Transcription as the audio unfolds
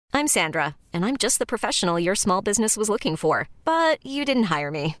I'm Sandra, and I'm just the professional your small business was looking for. But you didn't hire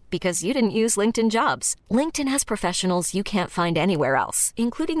me because you didn't use LinkedIn Jobs. LinkedIn has professionals you can't find anywhere else,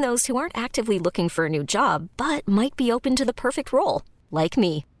 including those who aren't actively looking for a new job, but might be open to the perfect role, like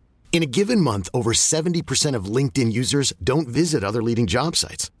me. In a given month, over 70% of LinkedIn users don't visit other leading job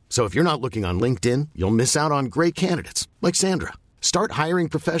sites. So if you're not looking on LinkedIn, you'll miss out on great candidates like Sandra. Start hiring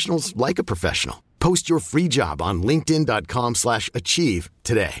professionals like a professional. Post your free job on linkedin.com/achieve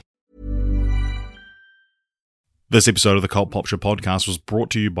today. This episode of the Cult Popture podcast was brought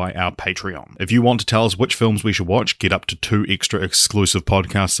to you by our Patreon. If you want to tell us which films we should watch, get up to 2 extra exclusive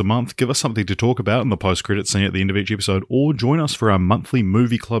podcasts a month, give us something to talk about in the post-credit scene at the end of each episode, or join us for our monthly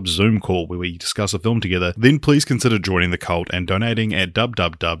Movie Club Zoom call where we discuss a film together, then please consider joining the cult and donating at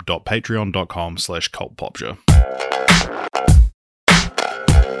www.patreon.com/cultpopture.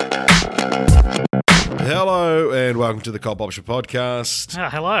 Hello and welcome to the Cult Popture podcast.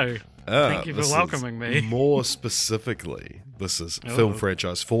 Hello. Thank you for welcoming me. More specifically, this is Film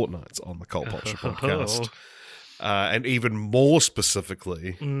Franchise Fortnights on the Cult Popture podcast. And even more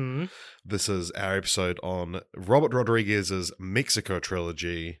specifically, this is our episode on Robert Rodriguez's Mexico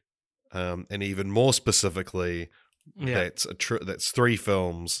trilogy. And even more specifically, that's 3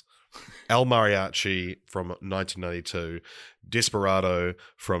 films. El Mariachi from 1992, Desperado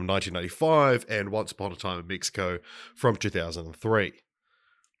from 1995, and Once Upon a Time in Mexico from 2003.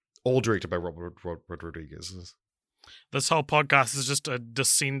 All directed by Robert Rodriguez. This whole podcast is just a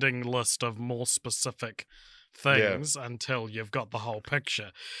descending list of more specific things until you've got the whole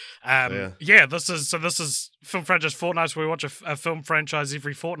picture. This is Film Franchise Fortnights, where we watch a film franchise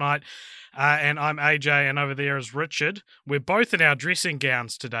every fortnight. And I'm AJ, and over there is Richard. We're both in our dressing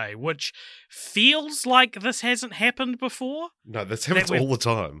gowns today, which feels like this hasn't happened before. No, this happens all the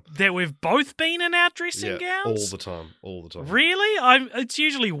time. That we've both been in our dressing gowns? All the time. Really? It's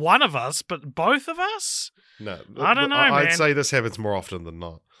usually one of us, but both of us? No. I don't know, man. I'd say this happens more often than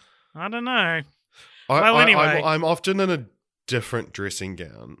not. I don't know. Anyway. I'm often in a different dressing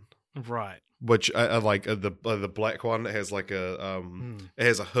gown. Right. Which, I like, the black one has like a, it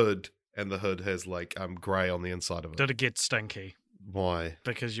has a hood. And the hood has like grey on the inside of it. Did it get stinky? Why?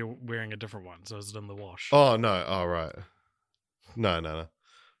 Because you're wearing a different one, so is it in the wash? Oh no! Oh right. No.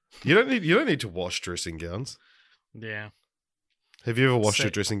 You don't need to wash dressing gowns. Yeah. Have you ever washed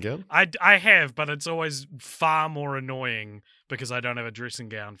your dressing gown? I have, but it's always far more annoying because I don't have a dressing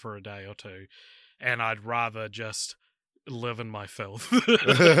gown for a day or two, and I'd rather just live in my filth.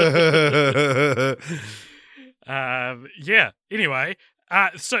 Anyway.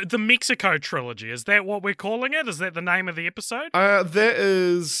 So the Mexico trilogy, is that what we're calling it? Is that the name of the episode? That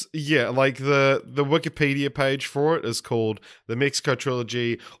is, like the Wikipedia page for it is called the Mexico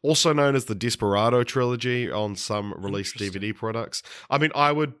trilogy, also known as the Desperado trilogy on some released DVD products. I mean,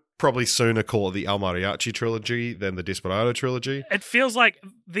 I would probably sooner call it the El Mariachi trilogy than the Desperado trilogy. It feels like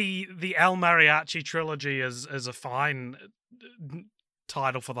the El Mariachi trilogy is a fine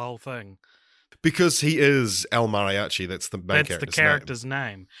title for the whole thing. Because he is El Mariachi, that's the main character's name. That's the character's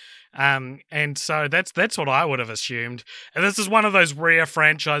name. And so that's what I would have assumed. And this is one of those rare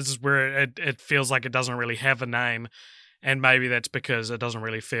franchises where it feels like it doesn't really have a name. And maybe that's because it doesn't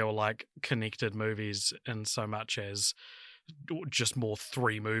really feel like connected movies in so much as just more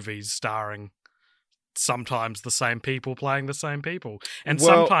 3 movies starring sometimes the same people playing the same people, and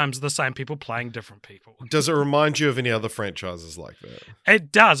sometimes the same people playing different people. Does it remind you of any other franchises like that?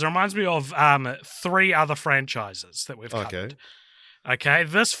 It does. It reminds me of 3 other franchises that we've covered. Okay,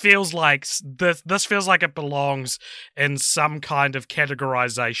 this feels like it belongs in some kind of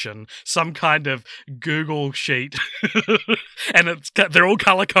categorization, some kind of Google sheet, and they're all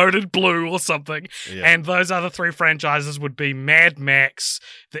color coded blue or something. Yeah. And those other 3 franchises would be Mad Max,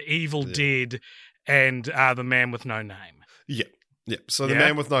 The Evil Dead, and The Man with No Name. Yeah. So the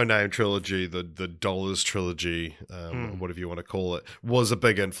Man with No Name trilogy, the Dollars trilogy, whatever you want to call it, was a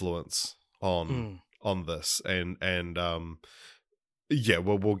big influence on this, and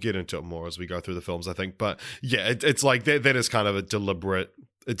we'll get into it more as we go through the films, I think. But yeah, it's like that is kind of a deliberate.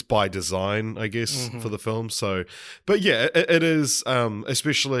 It's by design, I guess, for the film. So, but yeah, it is,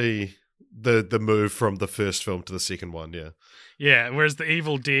 especially the move from the first film to the second one. Yeah. Yeah, whereas the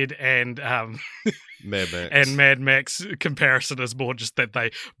Evil Dead and Mad Max comparison is more just that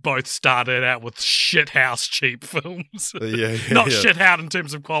they both started out with shithouse cheap films. Not shithouse in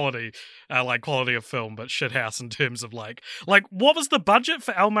terms of quality, like quality of film, but shithouse in terms of like what was the budget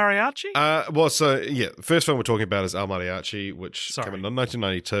for El Mariachi? First film we're talking about is El Mariachi, which came in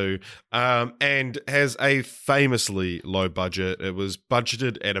 1992, and has a famously low budget. It was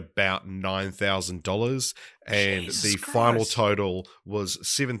budgeted at about $9,000, and the final total was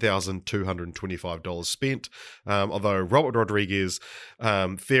 $7,225 spent. Although Robert Rodriguez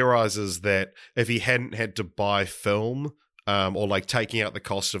theorizes that if he hadn't had to buy film, or like taking out the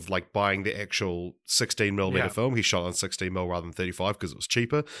cost of like buying the actual 16mm film, he shot on 16mm rather than 35 because it was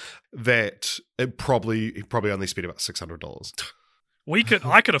cheaper, that he probably only spent about $600.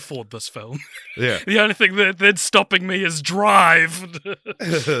 I could afford this film. Yeah. The only thing that's stopping me is Drive.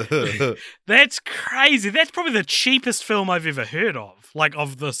 That's crazy. That's probably the cheapest film I've ever heard of, like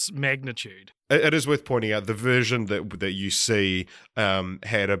of this magnitude. It is worth pointing out the version that you see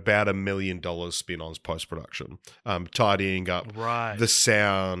had about $1 million spent on post-production, tidying up the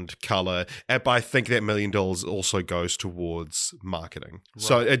sound, color. But I think that $1 million also goes towards marketing. Right.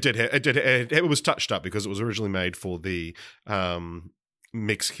 So it was touched up because it was originally made for the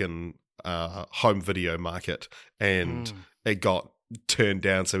Mexican home video market, and it got turned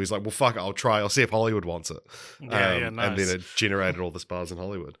down. So he's like, "Well, fuck it, I'll try. I'll see if Hollywood wants it." Nice. And then it generated all the buzz in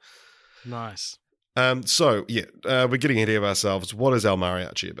Hollywood. Nice. We're getting ahead of ourselves. What is El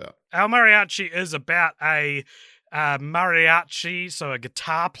Mariachi about? El Mariachi is about a mariachi, so a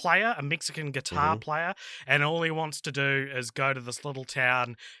guitar player, a Mexican guitar player, and all he wants to do is go to this little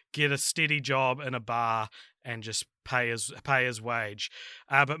town, get a steady job in a bar, and just pay his wage.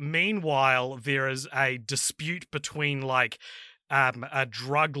 But meanwhile, there is a dispute between a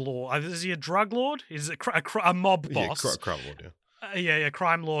drug lord. Is he a drug lord? Is it a mob boss? Yeah, crime lord, yeah.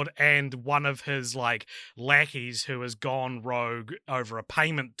 Crime lord, and one of his lackeys who has gone rogue over a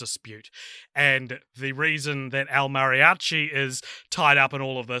payment dispute. And the reason that El Mariachi is tied up in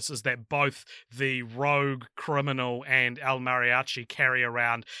all of this is that both the rogue criminal and El Mariachi carry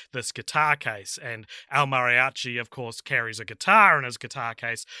around this guitar case. And El Mariachi, of course, carries a guitar in his guitar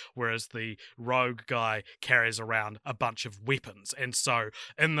case, whereas the rogue guy carries around a bunch of weapons. And so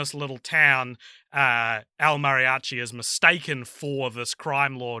in this little town, El Mariachi is mistaken for this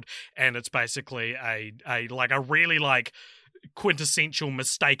crime lord, and it's basically a really quintessential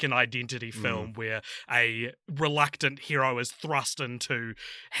mistaken identity film where a reluctant hero is thrust into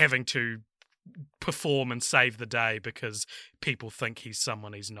having to perform and save the day because people think he's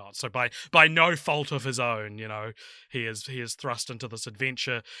someone he's not. So by no fault of his own, he is thrust into this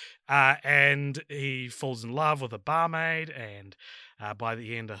adventure, and he falls in love with a barmaid, and by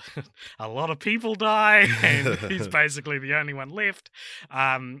the end, a lot of people die, and he's basically the only one left.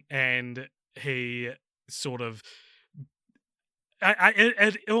 And he sort of...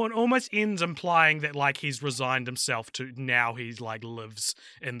 It almost ends implying that he's resigned himself to now he's lives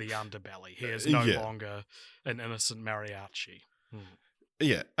in the underbelly. He is no longer an innocent mariachi.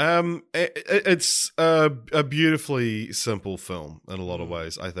 Yeah, it's a beautifully simple film in a lot of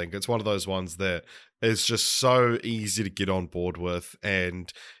ways. I think it's one of those ones that is just so easy to get on board with,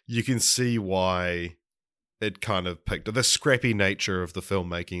 and you can see why it kind of picked the scrappy nature of the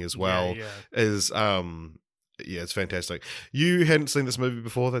filmmaking as well. Is it's fantastic. You hadn't seen this movie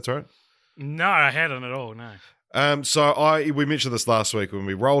before, that's right? No, I hadn't at all. No. We mentioned this last week when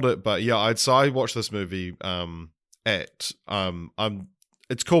we rolled it, but I watched this movie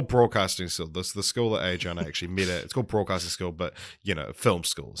it's called Broadcasting School. This the school that AJ and I actually met at. It's called Broadcasting School, but film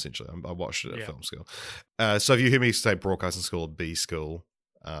school essentially. I watched it at film school. So if you hear me say Broadcasting School or B school,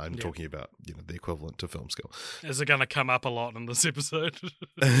 I'm talking about the equivalent to film school. Is it going to come up a lot in this episode?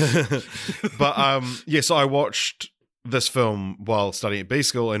 But so I watched this film while studying at B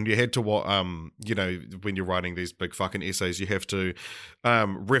school, and you had to what when you're writing these big fucking essays, you have to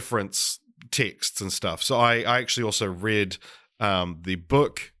reference texts and stuff. So I actually also read the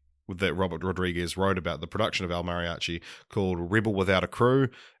book that Robert Rodriguez wrote about the production of El Mariachi called Rebel Without a Crew,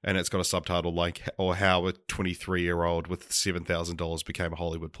 and it's got a subtitle how a 23-year-old with $7,000 became a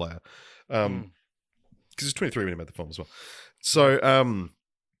Hollywood player. Because he's 23 when he made the film as well. So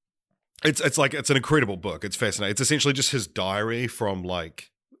it's an incredible book. It's fascinating. It's essentially just his diary from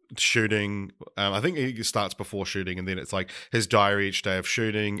shooting. I think he starts before shooting, and then it's his diary each day of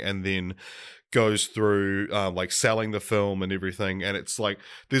shooting, and then goes through selling the film and everything. And it's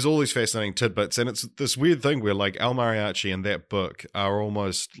there's all these fascinating tidbits, and it's this weird thing where El Mariachi and that book are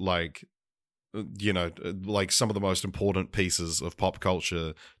almost some of the most important pieces of pop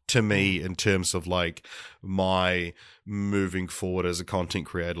culture to me in terms of my moving forward as a content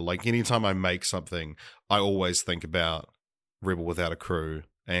creator. Anytime I make something, I always think about Rebel Without a Crew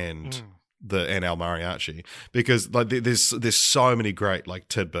and El Mariachi, because there's so many great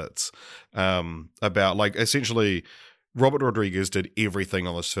tidbits about essentially Robert Rodriguez did everything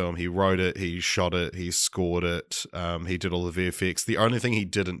on this film. He wrote it, he shot it, he scored it, he did all the VFX. The only thing he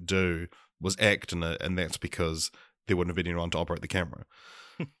didn't do was act in it, and that's because there wouldn't have been anyone to operate the camera.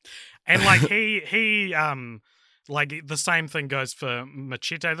 And like he like the same thing goes for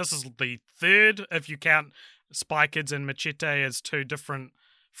Machete. This is the third, if you count Spy Kids and Machete as two different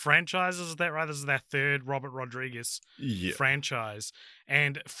franchises. Is that right? This is their third Robert Rodriguez franchise.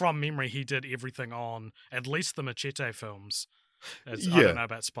 And from memory, he did everything on at least the Machete films. I don't know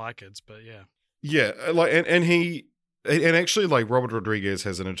about Spy Kids, but yeah. Yeah, like and actually, like, Robert Rodriguez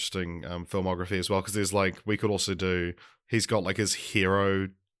has an interesting filmography as well, because there's like, we could also do, he's got like his hero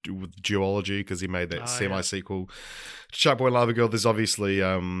with duology, because he made that semi-sequel to Shark Boy and Lava Girl. There's obviously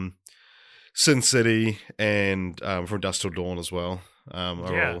Sin City and From Dusk Till Dawn as well.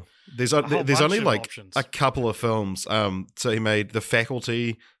 There's only like options. A couple of films. So he made The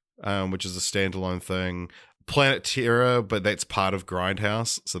Faculty, which is a standalone thing. Planet Terror, but that's part of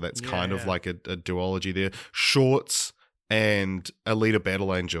Grindhouse, so that's kind of like a duology there. Shorts and Alita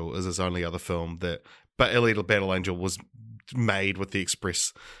Battle Angel is his only other film but Alita Battle Angel was made with the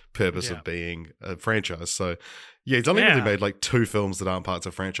express purpose of being a franchise. So he's only really made like 2 films that aren't parts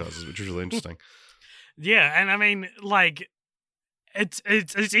of franchises, which is really interesting. And I mean, like,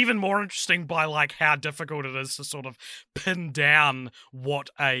 it's even more interesting by like how difficult it is to sort of pin down what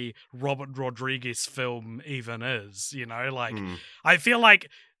a Robert Rodriguez film even is, you know? Like I feel like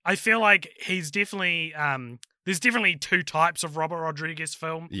he's definitely there's definitely 2 types of Robert Rodriguez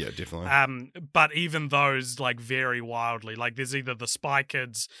film. Yeah, definitely. But even those like vary wildly. Like there's either the Spy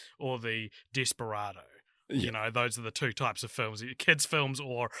Kids or the Desperado. Yeah. You know, those are the 2 types of films: kids films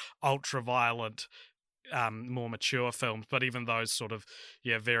or ultra-violent, more mature films. But even those sort of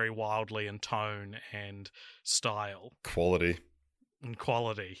vary wildly in tone and style, quality,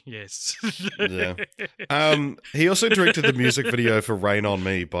 yes. He also directed the music video for Rain on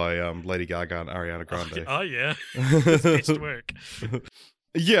Me by Lady Gaga and Ariana Grande. Oh yeah. His best work.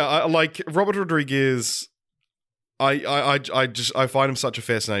 I like Robert Rodriguez. I find him such a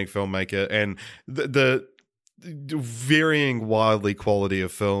fascinating filmmaker, and the varying wildly quality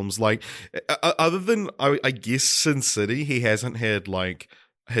of films. Like, other than I guess Sin City, he hasn't had like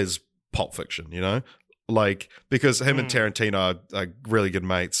his Pulp Fiction, you know, like, because him and Tarantino are really good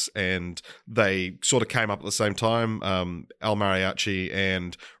mates, and they sort of came up at the same time. El Mariachi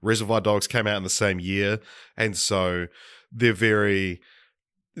and Reservoir Dogs came out in the same year, and so they're very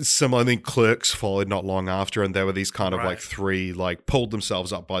similar. I think Clerks followed not long after, and they were these kind of like 3, like, pulled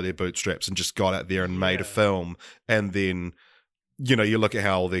themselves up by their bootstraps and just got out there and made a film. And then, you know, you look at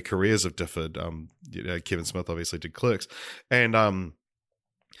how all their careers have differed. Kevin Smith obviously did Clerks, and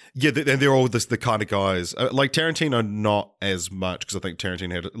they're all the kind of guys like Tarantino, not as much, because I think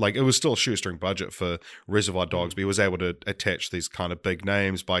Tarantino had, like, it was still a shoestring budget for Reservoir Dogs, but he was able to attach these kind of big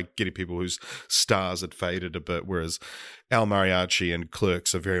names by getting people whose stars had faded a bit, whereas El Mariachi and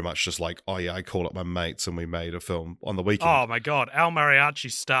Clerks are very much just like, oh yeah, I called up my mates and we made a film on the weekend. Oh my god, El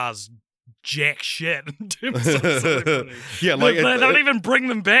Mariachi stars jack shit in terms of celebrity. Like they don't even bring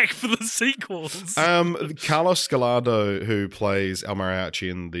them back for the sequels. Carlos Gallardo, who plays El Mariachi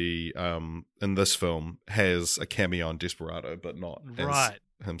in this film, has a cameo on Desperado, but not as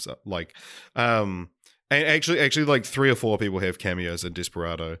himself. Like, and actually, like 3 or 4 people have cameos in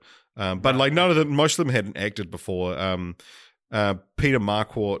Desperado, but like none of them, most of them hadn't acted before. Peter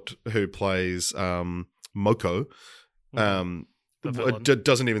Marquardt, who plays Moko,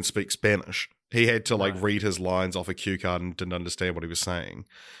 doesn't even speak Spanish. He had to like read his lines off a cue card and didn't understand what he was saying.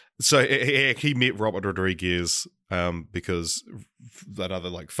 So he met Robert Rodriguez because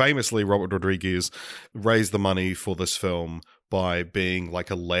famously Robert Rodriguez raised the money for this film by being like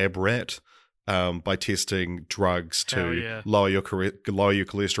a lab rat, by testing drugs to lower your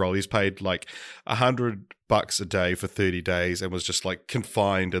cholesterol. He's paid like $100 a day for 30 days and was just like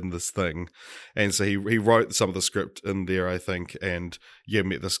confined in this thing. And so he wrote some of the script in there, I think, and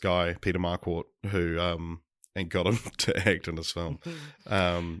met this guy Peter Marquardt, who and got him to act in this film,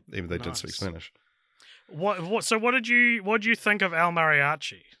 even though they did speak Spanish. So what did you think of El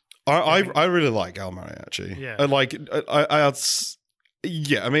Mariachi? I really like El Mariachi.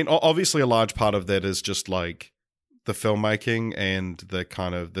 Yeah, I mean, obviously a large part of that is just like the filmmaking and the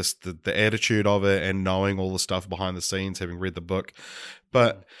kind of the attitude of it, and knowing all the stuff behind the scenes, having read the book.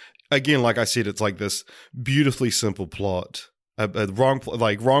 But again, like I said, it's like this beautifully simple plot, wrong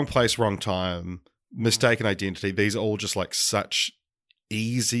place, wrong time, mistaken identity. These are all just like such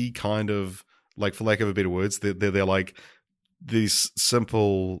easy kind of, like, for lack of a better words, they're like these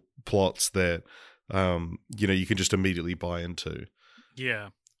simple plots that you can just immediately buy into. Yeah.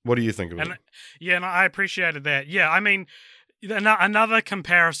 What do you think of it? And I appreciated that. Yeah, I mean, Another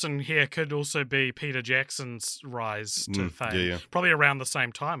comparison here could also be Peter Jackson's rise to fame. Probably around the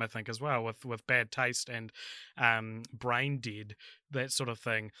same time, I think, as well, with Bad Taste and Brain Dead, that sort of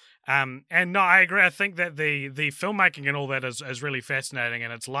thing. And no, I agree. I think that the filmmaking and all that is really fascinating,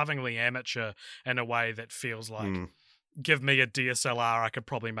 and it's lovingly amateur in a way that feels like... Give me a DSLR, I could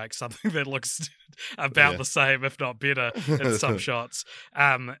probably make something that looks about the same, if not better, in some shots.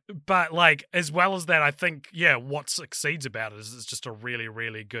 But like, as well as that, I think, what succeeds about it is it's just a really,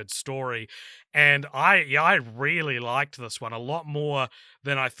 really good story. And I really liked this one a lot more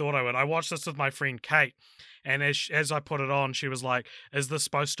than I thought I would. I watched this with my friend Kate, and as I put it on, she was like, "Is this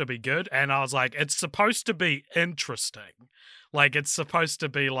supposed to be good?" And I was like, "It's supposed to be interesting." Like, it's supposed to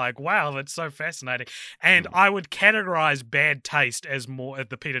be like, wow, that's so fascinating. And I would categorize Bad Taste as more,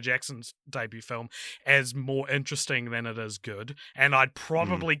 the Peter Jackson's debut film, as more interesting than it is good. And I'd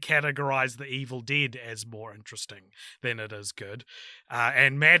probably categorize The Evil Dead as more interesting than it is good.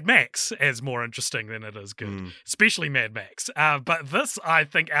 And Mad Max as more interesting than it is good, especially Mad Max. But this, I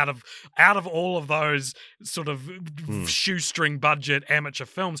think, out of all of those sort of shoestring budget amateur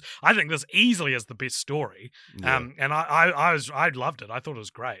films, I think this easily is the best story. And I loved it. I thought it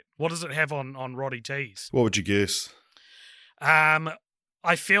was great. What does it have on Roddy T's? What would you guess?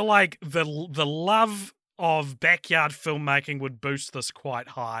 I feel like the love of backyard filmmaking would boost this quite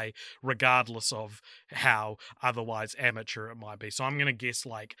high, regardless of how otherwise amateur it might be. So I'm going to guess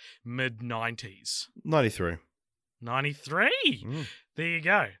like mid-90s. 93. 93? There you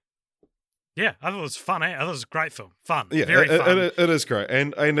go. Yeah, I thought it was fun. I thought it was a great film. Fun. Yeah, very fun. It is great.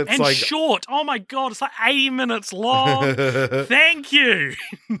 And it's like... short. Oh my God, it's like 80 minutes long. Thank you.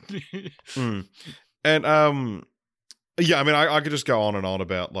 And, yeah, I mean, I could just go on and on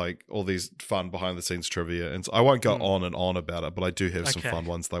about, like, all these fun behind-the-scenes trivia, and so I won't go on and on about it, but I do have some fun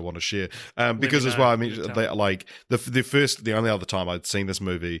ones that I want to share. Because as well, I mean, like, the only other time I'd seen this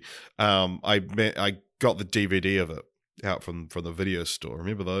movie, I got the DVD of it out from the video store.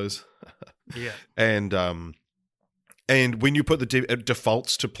 Remember those? Yeah. And when you put it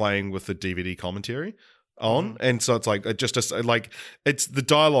defaults to playing with the DVD commentary on, and so it's like it's the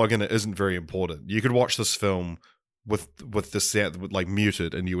dialogue in it isn't very important. You could watch this film with the sound like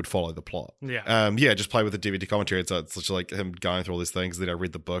muted, and you would follow the plot. Just play with the DVD commentary. So it's just like him going through all these things. Then I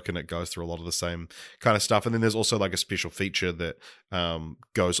read the book, and it goes through a lot of the same kind of stuff. And then there's also like a special feature that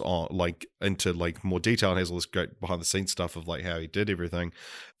goes on like into like more detail and has all this great behind the scenes stuff of like how he did everything.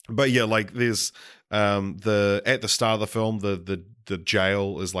 But yeah, like there's at the start of the film, the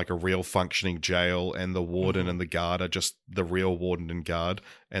jail is like a real functioning jail, and the warden and the guard are just the real warden and guard,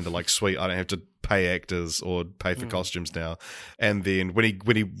 and they're like, sweet, I don't have to pay actors or pay for costumes now. And then when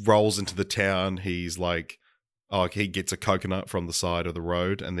he rolls into the town, he's like, he gets a coconut from the side of the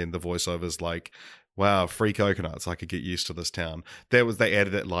road, and then the voiceover's like, wow, free coconuts, I could get used to this town. They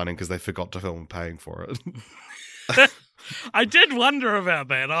added that line in because they forgot to film paying for it. I did wonder about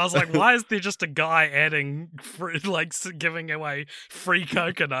that. I was like, why is there just a guy adding, giving away free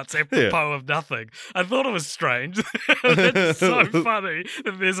coconuts apropos of nothing? I thought it was strange. It's so funny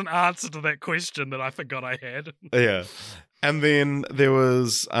that there's an answer to that question that I forgot I had. Yeah. And then there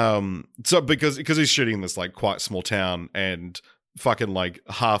was, so because he's shooting in this like quite small town, and fucking like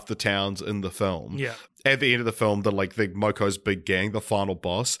half the towns in the film. Yeah. At the end of the film, the Moko's big gang, the final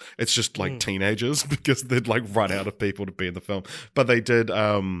boss, it's just like teenagers because they'd like run out of people to be in the film. But they did,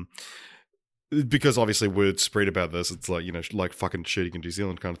 because obviously word spread about this, it's like, like fucking shooting in New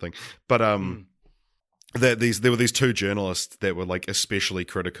Zealand kind of thing. But there were these two journalists that were like especially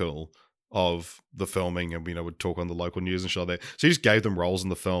critical of the filming, and would talk on the local news and shit like that. So he just gave them roles in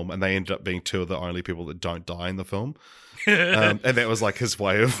the film, and they ended up being two of the only people that don't die in the film. And that was like his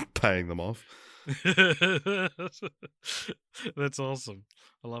way of paying them off. That's awesome.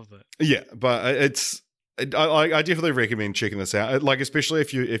 I love that. Yeah, but I definitely recommend checking this out. Like, especially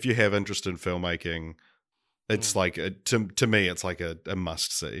if you have interest in filmmaking, it's like to me it's like a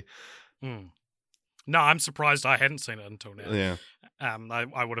must see. No, I'm surprised I hadn't seen it until now. Yeah.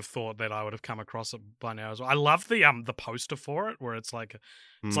 I would have thought that I would have come across it by now as well. I love the poster for it, where it's like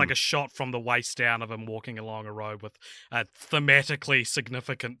a shot from the waist down of him walking along a road with a thematically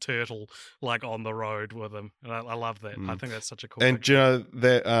significant turtle like on the road with him. And I love that. I think that's such a cool. And do you know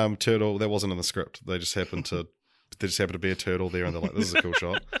that turtle that wasn't in the script? They just happened to be a turtle there, and they're like, "This is a cool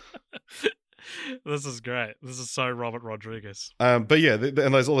shot." This is great. This is so Robert Rodriguez. But yeah,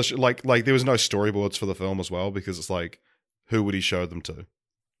 and there's all this like there was no storyboards for the film as well, because it's like, who would he show them to?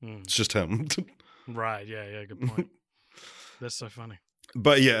 It's just him. Right. Yeah. Good point. That's so funny.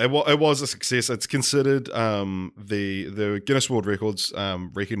 But yeah, it was a success. It's considered the Guinness World Records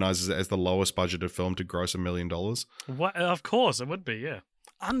recognizes it as the lowest budgeted film to gross $1 million. What? Of course, it would be. Yeah,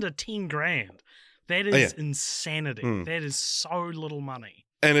 under 10 grand. That is insanity. That is so little money.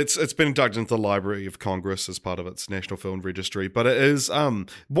 And it's been inducted into the Library of Congress as part of its National Film Registry. But it is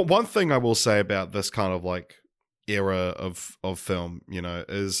one thing I will say about this kind of like era of film, you know,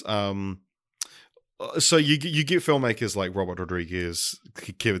 is so you get filmmakers like Robert Rodriguez,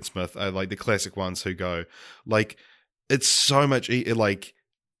 Kevin Smith, like the classic ones who go like, it's so much like,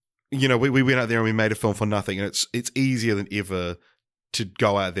 you know, we went out there and we made a film for nothing, and it's easier than ever to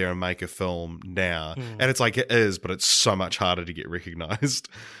go out there and make a film now. And it's like, it is, but it's so much harder to get recognized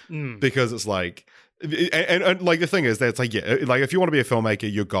because it's like, and like the thing is that it's like, yeah, like if you want to be a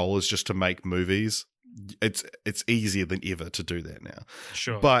filmmaker, your goal is just to make movies. It's easier than ever to do that now.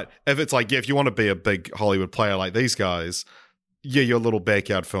 Sure. But if it's like, yeah, if you want to be a big Hollywood player like these guys, yeah, your little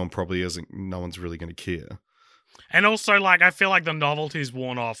backyard film probably isn't, no one's really going to care. And also, like, I feel like the novelty's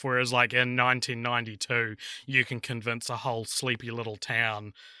worn off, whereas, like, in 1992, you can convince a whole sleepy little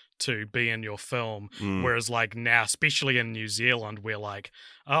town to be in your film, whereas, like, now, especially in New Zealand, we're like,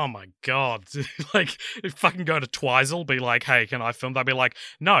 oh my god, like, if fucking go to Twizel, be like, hey, can I film? They'll be like,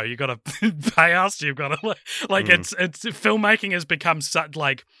 no, you gotta pay us, you've gotta, like, it's filmmaking has become such,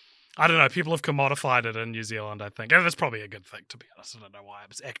 like, I don't know, people have commodified it in New Zealand, I think. And that's probably a good thing, to be honest. I don't know why I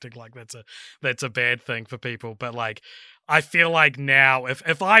was acting like that's a bad thing for people. But, like, I feel like now,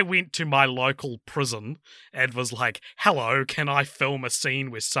 if I went to my local prison and was like, hello, can I film a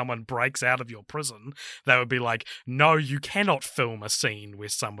scene where someone breaks out of your prison? They would be like, no, you cannot film a scene where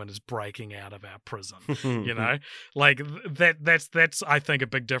someone is breaking out of our prison. You know? Like, that's, I think, a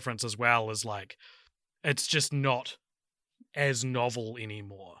big difference as well, is, like, it's just not as novel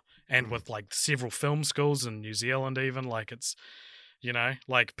anymore. And with, like, several film schools in New Zealand even, like, it's, you know,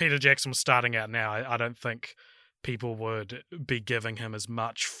 like, Peter Jackson was starting out now. I don't think people would be giving him as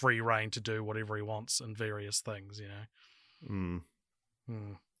much free rein to do whatever he wants in various things, you know?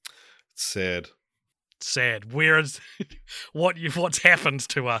 It's sad. Sad. Whereas what's happened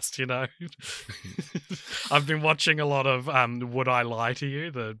to us, you know? I've been watching a lot of Would I Lie to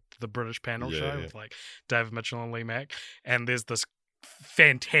You, the British panel show with, like, David Mitchell and Lee Mack, and there's this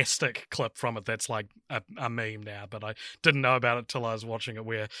fantastic clip from it that's like a meme now, but I didn't know about it till I was watching it,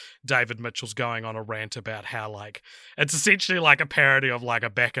 where David Mitchell's going on a rant about how, like, it's essentially like a parody of, like, a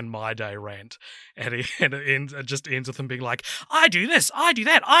back in my day rant, and it just ends with him being like, I do this, I do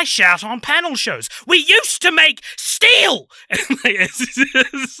that, I shout on panel shows, we used to make steel, and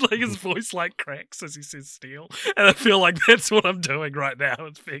it's like his voice like cracks as he says steel, and I feel like that's what I'm doing right now.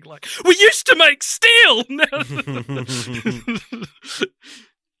 It's being like, we used to make steel.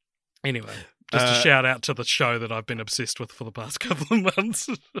 Anyway, just a shout out to the show that I've been obsessed with for the past couple of months.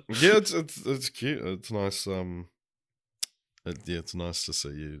 Yeah, it's cute. It's nice. It's nice to see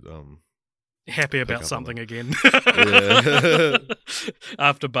you happy about something again. Yeah.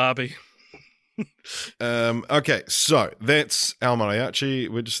 After Barbie. Okay, so that's Al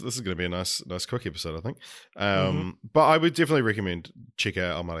Mariachi. This is going to be a nice quick episode, I think. But I would definitely recommend check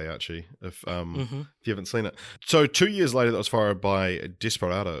out Al Mariachi if you haven't seen it. So 2 years later, that was followed by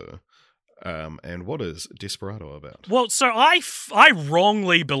Desperado. And what is Desperado about? Well, so I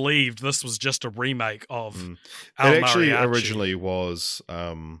wrongly believed this was just a remake of Al Mariachi. It actually originally was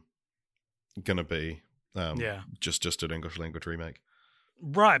going to be just an English language remake.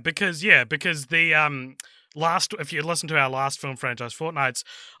 Right, because the last, if you listen to our last film franchise Fortnights,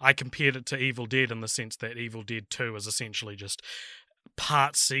 I compared it to Evil Dead in the sense that Evil Dead 2 is essentially just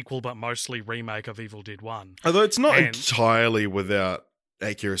part sequel but mostly remake of Evil Dead 1. Although it's not entirely without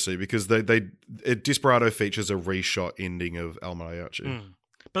accuracy, because Desperado features a reshot ending of El Mariachi.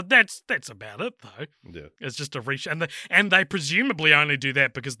 But that's about it, though. Yeah, it's just a reshot, and they presumably only do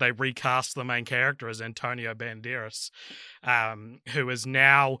that because they recast the main character as Antonio Banderas, who is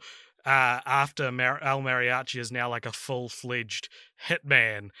now after El Mariachi is now like a full-fledged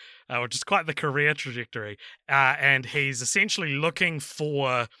hitman, which is quite the career trajectory. And he's essentially looking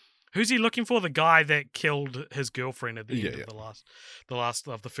for. Who's he looking for? The guy that killed his girlfriend at the end of the last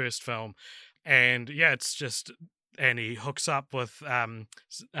of the first film, and it's just. And he hooks up with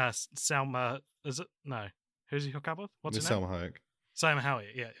Salma. Is it? No. Who's he hook up with? What's her name? Salma Hayek. Salma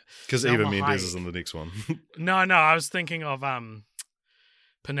Hayek, yeah. Because Eva Mendes is in the next one. No. I was thinking of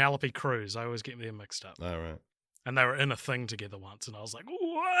Penelope Cruz. I always get them mixed up. Oh, right. And they were in a thing together once, and I was like,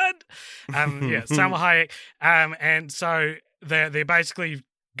 what? Salma Hayek. And so they're basically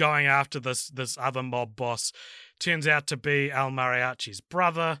going after this other mob boss. Turns out to be Al Mariachi's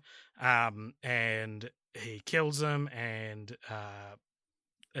brother. And he kills him, and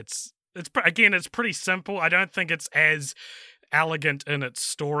again, it's pretty simple. I don't think it's as elegant in its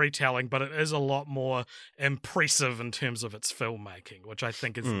storytelling, but it is a lot more impressive in terms of its filmmaking, which I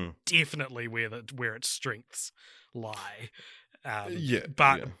think is definitely where its strengths lie.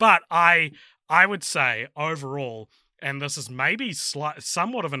 But I would say overall, and this is maybe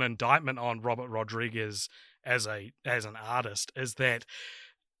somewhat of an indictment on Robert Rodriguez as an artist, is that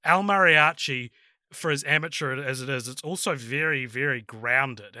El Mariachi, for as amateur as it is, it's also very, very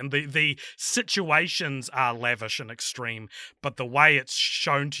grounded. And the situations are lavish and extreme, but the way it's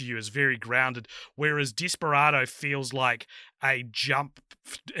shown to you is very grounded. Whereas Desperado feels like a jump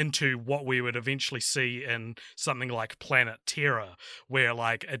into what we would eventually see in something like Planet Terror, where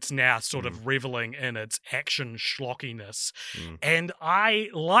like it's now sort of reveling in its action schlockiness. And I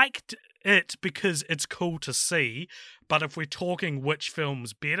liked it because it's cool to see, but if we're talking which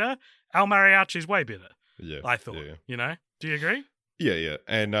film's better, El Mariachi's way better. Yeah, I thought. Yeah. Do you agree? Yeah.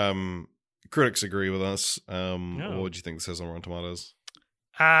 And critics agree with us. What do you think this has on Rotten Tomatoes?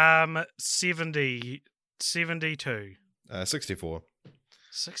 72. 64.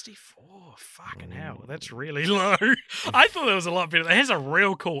 64? Fucking hell. That's really low. I thought it was a lot better. It has a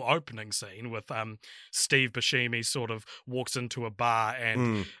real cool opening scene with Steve Buscemi sort of walks into a bar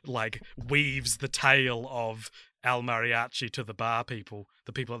and like weaves the tale of El Mariachi to the people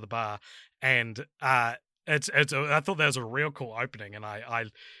at the bar, and I thought that was a real cool opening, and I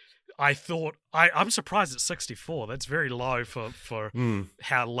thought I'm surprised it's 64. That's very low for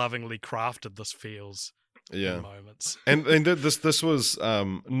how lovingly crafted this feels. In moments. and this was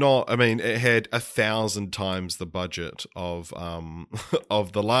not. I mean, it had 1,000 times the budget of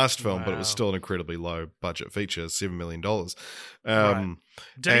of the last film, but it was still an incredibly low budget feature, $7 million.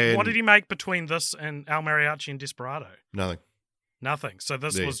 What did he make between this and El Mariachi and Desperado? Nothing. So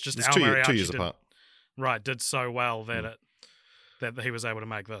this was just El Mariachi. 2 years apart. Right, did so well that that he was able to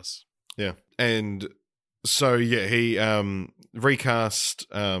make this. Yeah, and so he recast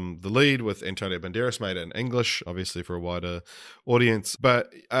the lead with Antonio Banderas, made it in English, obviously for a wider audience.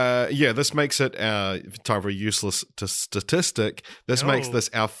 But this makes it time for a useless statistic. This makes this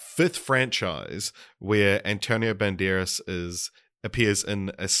our 5th franchise where Antonio Banderas appears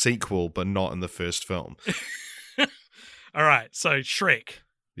in a sequel, but not in the first film. All right, so Shrek.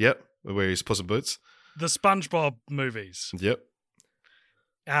 Yep, where he's Puss in Boots. The SpongeBob movies. Yep.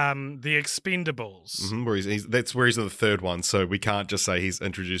 The Expendables. Where that's where he's in the third one, so we can't just say he's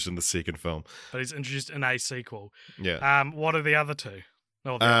introduced in the second film. But he's introduced in a sequel. Yeah. What are the other two?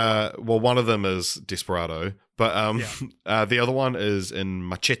 Well, one of them is Desperado, but the other one is in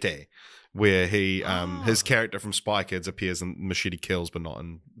Machete, where he his character from Spy Kids appears in Machete Kills, but not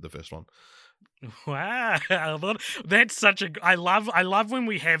in the first one. Wow, that's such a. I love when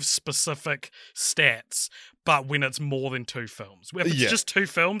we have specific stats, but when it's more than 2 films. If it's just 2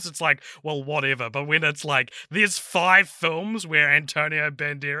 films, it's like, well, whatever. But when it's like there's 5 films where Antonio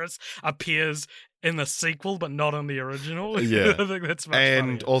Banderas appears in the sequel, but not in the original. I think that's much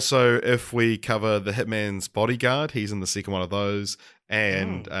funnier. Also, if we cover The Hitman's Bodyguard, he's in the second one of those.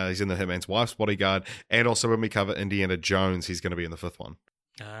 And he's in The Hitman's Wife's Bodyguard. And also when we cover Indiana Jones, he's going to be in the 5th one.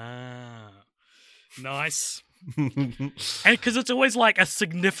 Nice. And because it's always like a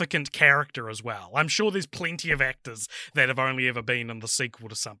significant character as well. I'm sure there's plenty of actors that have only ever been in the sequel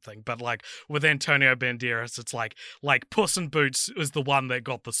to something, but like with Antonio Banderas, it's like Puss in Boots is the one that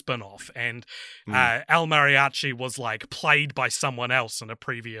got the spin-off, and El Mariachi was like played by someone else in a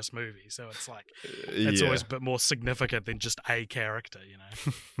previous movie, so it's like it's always a bit more significant than just a character, you know.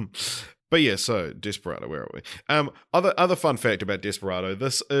 But yeah, so Desperado, where are we? Other fun fact about Desperado,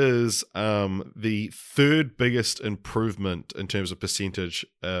 this is the 3rd biggest improvement in terms of percentage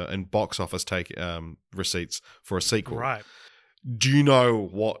in box office receipts for a sequel. Right. Do you know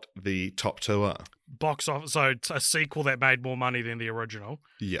what the top 2 are? Box office, so it's a sequel that made more money than the original.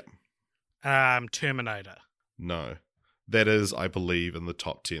 Yeah. Terminator. No. That is, I believe, in the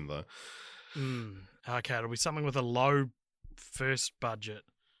top 10 though. Okay, it'll be something with a low first budget.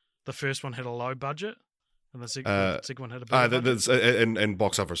 The first one had a low budget, and the second one had a bigger budget. That's in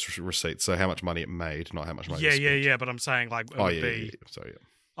box office receipts, so how much money it made, not how much money it spent. Yeah, but I'm saying like it would be... Sorry,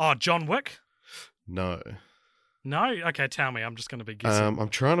 Oh, John Wick? No? Okay, tell me. I'm just going to be guessing. I'm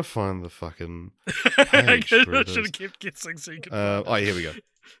trying to find the fucking I should have kept guessing so you could here we go.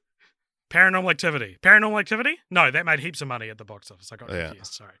 Paranormal Activity? No, that made heaps of money at the box office. I got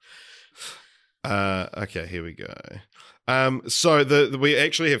confused, sorry. Okay, here we go. So we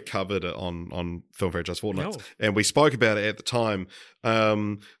actually have covered it on Film Franchise Fortnights, and we spoke about it at the time.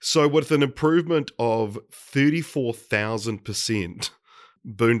 So with an improvement of 34,000%,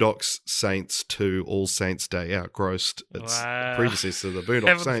 Boondocks Saints 2 All Saints Day outgrossed its predecessor, the Boondock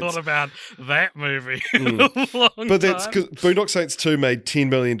Saints. I haven't thought about that movie in a long But that's time. because Boondock Saints 2 made $10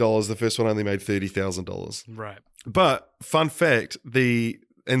 million. The first one only made $30,000. Right. But fun fact,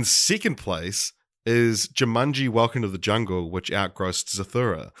 in second place is Jumanji Welcome to the Jungle, which outgrossed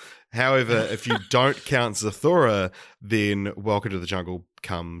Zathura. However, if you don't count Zathura, then Welcome to the Jungle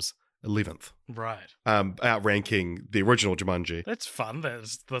comes 11th. Right. Outranking the original Jumanji. That's fun.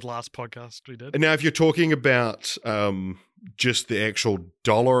 That's the last podcast we did. And now if you're talking about just the actual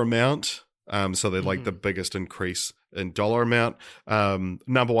dollar amount, so they're like the biggest increase in dollar amount,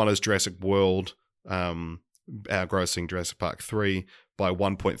 number one is Jurassic World, outgrossing Jurassic Park 3 by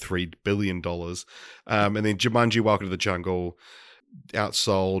 $1.3 billion. And then Jumanji Welcome to the Jungle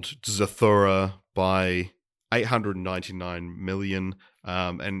outsold Zathura by $899 million.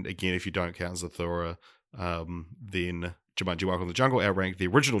 And again, if you don't count Zathura, then Jumanji Welcome to the Jungle outranked the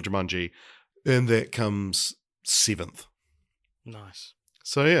original Jumanji, and that comes 7th. Nice.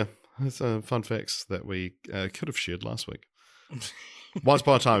 So yeah, it's fun facts that we could have shared last week. Once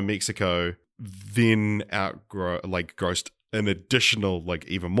Upon a Time in Mexico then grossed an additional,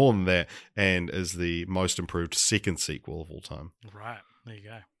 even more than that, and is the most improved second sequel of all time. Right. There you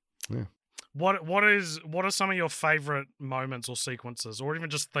go. Yeah. What are some of your favorite moments or sequences, or even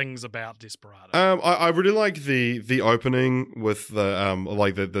just things about Desperado? I really like the opening with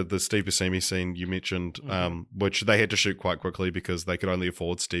the Steve Buscemi scene you mentioned, which they had to shoot quite quickly because they could only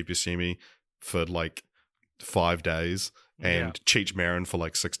afford Steve Buscemi for 5 days and Cheech Marin for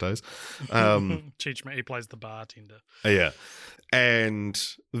 6 days. Cheech Marin, he plays the bartender. Yeah, and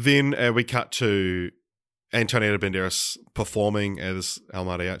then we cut to Antonio Banderas performing as El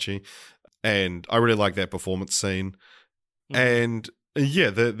Mariachi. And I really like that performance scene, and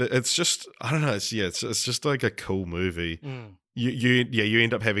it's just, I don't know, it's just like a cool movie. You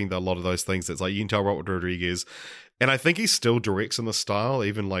end up having a lot of those things. That's like you can tell Robert Rodriguez, and I think he still directs in the style,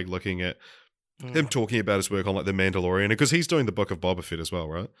 even looking at him talking about his work on The Mandalorian, because he's doing the Book of Boba Fett as well,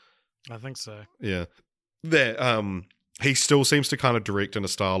 right? I think so. Yeah, that he still seems to kind of direct in a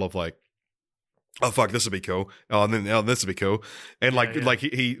style of oh fuck, this would be cool. Oh, and then this would be cool. And he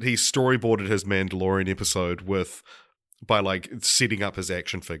storyboarded his Mandalorian episode by setting up his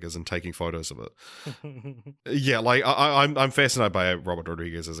action figures and taking photos of it. Yeah, I'm fascinated by Robert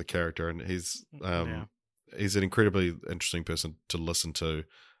Rodriguez as a character, and he's an incredibly interesting person to listen to.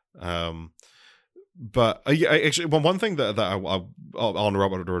 But actually, one thing that I on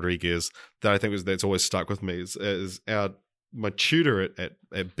Robert Rodriguez that I think that's always stuck with me is my tutor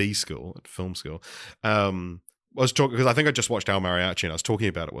at B school, at film school, was talking, because I think I just watched El Mariachi and I was talking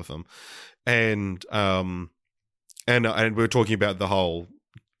about it with him, and we were talking about the whole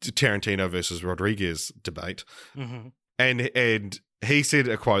Tarantino versus Rodriguez debate, and he said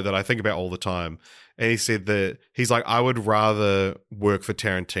a quote that I think about all the time, and he said that he's like, I would rather work for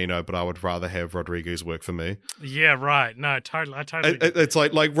Tarantino, but I would rather have Rodriguez work for me. Yeah, right. No, totally. I totally. It's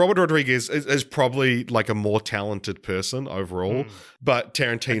like Robert Rodriguez is probably a more talented person overall, but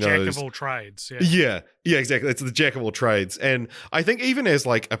Tarantino's a jack of all trades. Yeah, exactly. It's the jack of all trades, and I think even as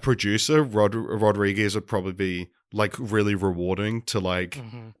a producer, Rodriguez would probably be really rewarding to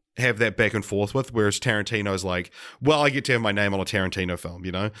have that back and forth with, whereas Tarantino's well, I get to have my name on a Tarantino film,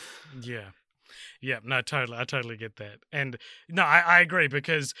 you know? Yeah, no, totally. I totally get that. And no, I agree,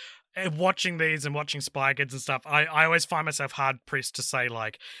 because watching these and watching Spy Kids and stuff, I always find myself hard pressed to say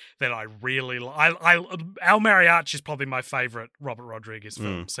that I really El Mariachi is probably my favorite Robert Rodriguez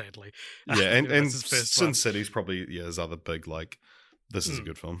film, sadly. Yeah, and Sin City's probably his other big this is a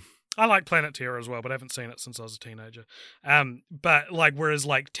good film. I like Planet Terror as well, but I haven't seen it since I was a teenager. But whereas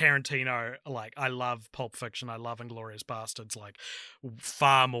Tarantino, I love Pulp Fiction, I love Inglourious Bastards,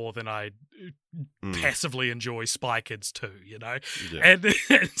 far more than I passively enjoy Spy Kids 2, you know? Yeah. And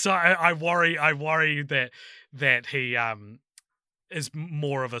so I worry that he is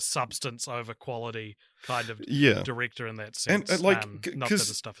more of a substance over quality kind of director in that sense. And not that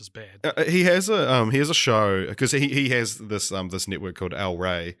his stuff is bad. He has a show, because he has this network called El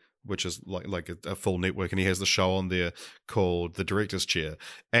Rey, which is a full network, and he has the show on there called The Director's Chair,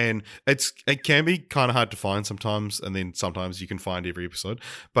 and it can be kind of hard to find sometimes, and then sometimes you can find every episode,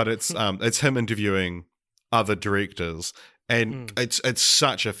 but it's him interviewing other directors, and it's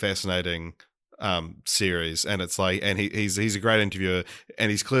such a fascinating series, and it's and he's a great interviewer,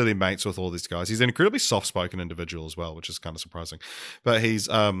 and he's clearly mates with all these guys. He's an incredibly soft-spoken individual as well, which is kind of surprising, but he does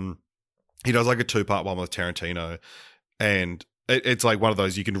a 2-part one with Tarantino, and it's one of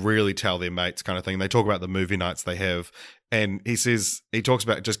those you can really tell they're mates kind of thing. They talk about the movie nights they have, and he talks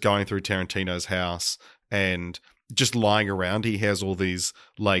about just going through Tarantino's house and just lying around. He has all these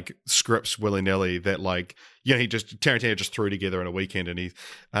like scripts willy-nilly that like, you know, Tarantino just threw together in a weekend, and he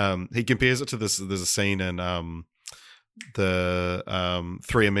compares it to this. There's a scene in the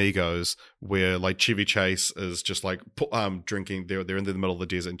Three Amigos where like Chevy Chase is just like drinking. They're in the middle of the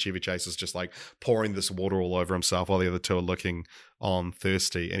desert, and Chevy Chase is just like pouring this water all over himself while the other two are looking on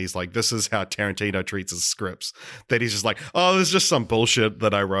thirsty. And he's like, this is how Tarantino treats his scripts. That he's just like, oh, there's just some bullshit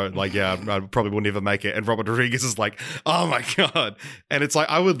that I wrote. Like, yeah, I probably will never make it. And Robert Rodriguez is like, oh my God. And it's like,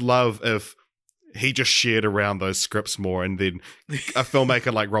 I would love if he just shared around those scripts more, and then a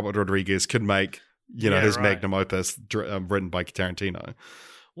filmmaker like Robert Rodriguez could make, you know, his magnum opus written by Tarantino.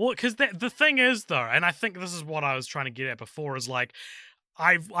 Well, because the thing is, though, and I think this is what I was trying to get at before, is like,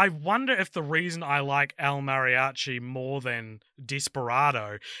 I wonder if the reason I like El Mariachi more than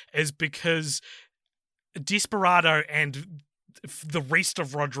Desperado is because Desperado and the rest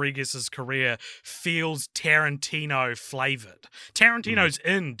of Rodriguez's career feels Tarantino flavored. Tarantino's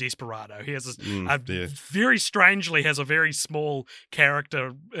in Desperado. He has very strangely has a very small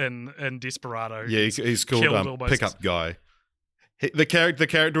character in Desperado. Yeah, he's called Pickup Guy. The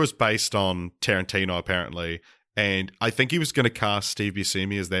character was based on Tarantino apparently, and I think he was going to cast Steve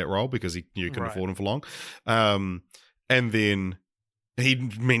Buscemi as that role because he knew he couldn't afford him for long. And then he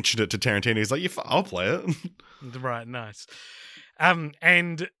mentioned it to Tarantino. He's like, "Yeah, I'll play it." Right, nice. But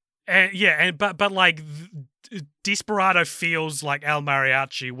like Desperado feels like El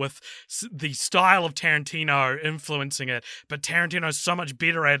Mariachi with the style of Tarantino influencing it, but Tarantino's so much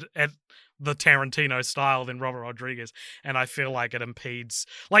better at the Tarantino style than Robert Rodriguez, and I feel like it impedes.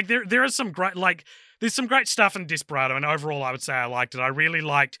 Like there is some great there's some great stuff in Desperado, and overall I would say I liked it. I really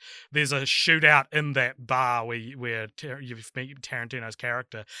liked there's a shootout in that bar where you meet Tarantino's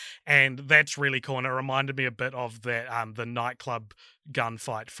character, and that's really cool, and it reminded me a bit of that the nightclub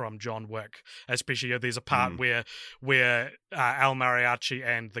gunfight from John Wick, especially there's a part where El Mariachi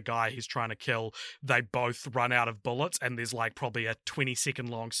and the guy he's trying to kill, they both run out of bullets, and there's like probably a 20-second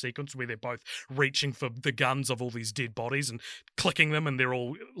long sequence where they're both reaching for the guns of all these dead bodies and clicking them, and they're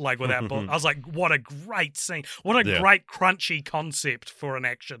all like without bullets. I was like, what a great scene, what a great crunchy concept for an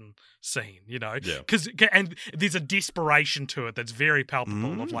action scene, you know, because and there's a desperation to it that's very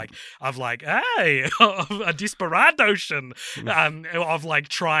palpable of like hey, a desperation of like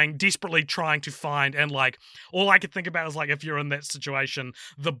desperately trying to find, and like all I could think about is like if you're in that situation,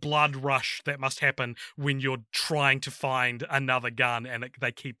 the blood rush that must happen when you're trying to find another gun and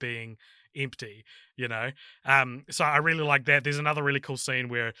they keep being empty, you know. So I really like that. There's another really cool scene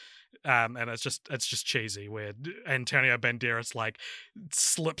where and it's just cheesy, where Antonio Banderas like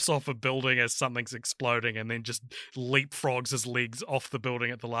slips off a building as something's exploding and then just leapfrogs his legs off the building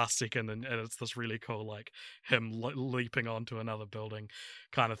at the last second, and it's this really cool like him leaping onto another building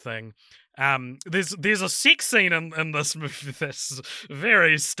kind of thing. There's a sex scene in this movie that's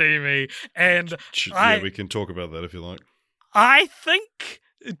very steamy, and we can talk about that if you like. I think,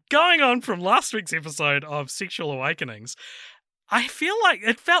 going on from last week's episode of Sexual Awakenings, I feel like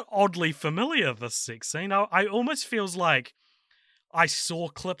it felt oddly familiar, this sex scene. I almost feels like I saw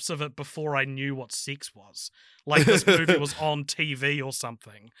clips of it before I knew what sex was. Like this movie was on TV or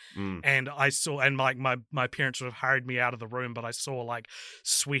something. And I saw, and like my parents would have hurried me out of the room, but I saw like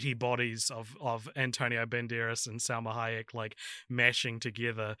sweaty bodies of Antonio Banderas and Salma Hayek like mashing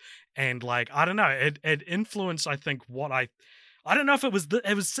together. And like, I don't know, it influenced, I think, what I don't know if it was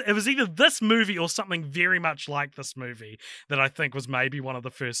it was either this movie or something very much like this movie that I think was maybe one of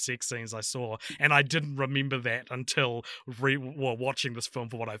the first sex scenes I saw, and I didn't remember that until watching this film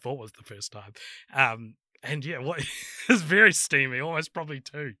for what I thought was the first time. And yeah, it's very steamy, almost probably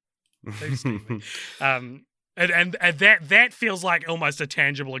too steamy. And that feels like almost a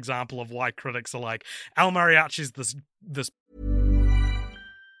tangible example of why critics are like, El Mariachi's this.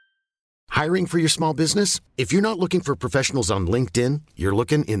 Hiring for your small business? If you're not looking for professionals on LinkedIn, you're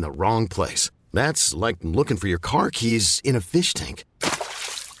looking in the wrong place. That's like looking for your car keys in a fish tank.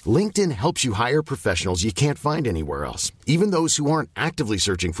 LinkedIn helps you hire professionals you can't find anywhere else, even those who aren't actively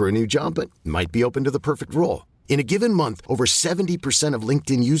searching for a new job but might be open to the perfect role. In a given month, over 70% of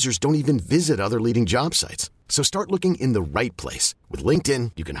LinkedIn users don't even visit other leading job sites. So start looking in the right place. With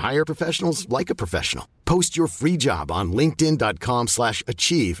LinkedIn, you can hire professionals like a professional. Post your free job on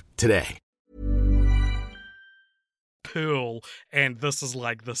linkedin.com/achieve today. Pool, and this is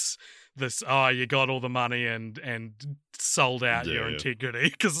like this you got all the money and sold out your integrity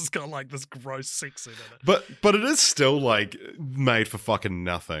because it's got like this gross sex in it. But it is still like made for fucking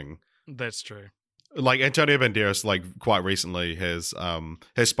nothing. That's true. like Antonio Banderas, like quite recently has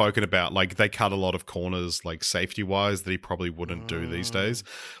spoken about like they cut a lot of corners like safety wise that he probably wouldn't do these days.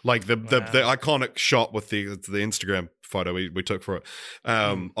 Like the iconic shot with the Instagram photo we took for it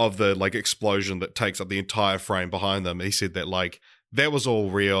of the like explosion that takes up the entire frame behind them. He said that like that was all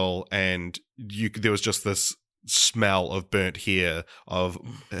real, and there was just this smell of burnt hair, of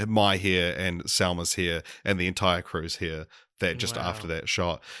my hair and Salma's hair and the entire crew's hair. That just after that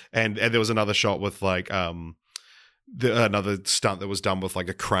shot, and there was another shot with like another stunt that was done with like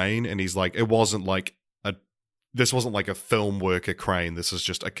a crane, and he's like, this wasn't like a film worker crane. This is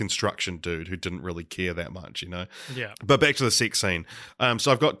just a construction dude who didn't really care that much, you know. Yeah. But back to the sex scene.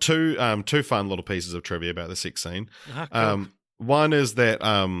 So I've got two fun little pieces of trivia about the sex scene. Cool. One is that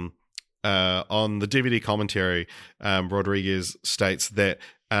on the DVD commentary, Rodriguez states that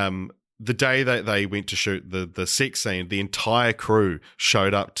the day that they went to shoot the sex scene, the entire crew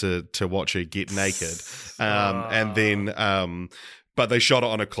showed up to watch her get naked, and then but they shot it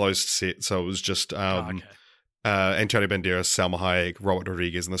on a closed set, so it was just Antonio Banderas, Salma Hayek, Robert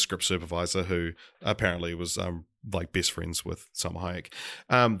Rodriguez, and the script supervisor, who apparently was like best friends with Salma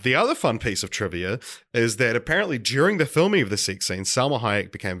Hayek. The other fun piece of trivia is that apparently during the filming of the sex scene, Salma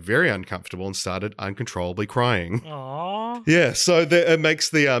Hayek became very uncomfortable and started uncontrollably crying. Aww. Yeah, so it makes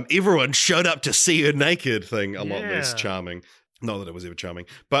the everyone showed up to see her naked thing a lot less charming. Not that it was ever charming,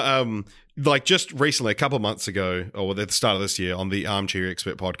 but like just recently, a couple of months ago, or at the start of this year, on the Armchair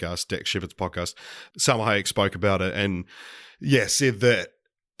Expert podcast, Dax Shepard's podcast, Salma Hayek spoke about it and said that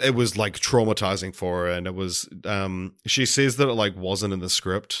it was like traumatizing for her, and it was she says that it like wasn't in the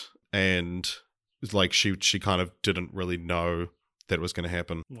script, and like she kind of didn't really know that it was going to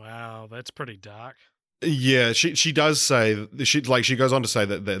happen. Wow, that's pretty dark. Yeah, she does say she goes on to say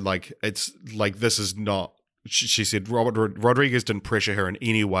that like it's like this is not. She said Robert Rodriguez didn't pressure her in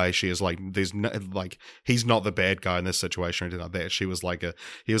any way. She is like, there's no, like, he's not the bad guy in this situation or anything like that. He was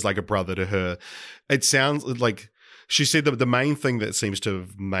like a brother to her. It sounds like she said that the main thing that seems to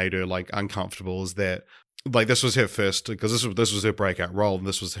have made her like uncomfortable is that like this was her first, because this was her breakout role, and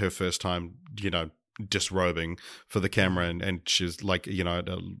this was her first time, you know, disrobing for the camera, and she's like, you know,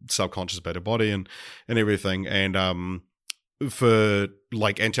 self-conscious about her body and everything. And for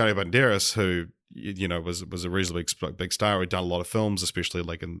like Antonio Banderas, who, you know, was a reasonably big star, he'd done a lot of films, especially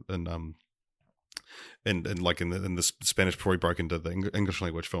like in the Spanish before he broke into the English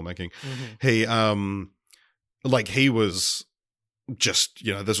language filmmaking. He was just,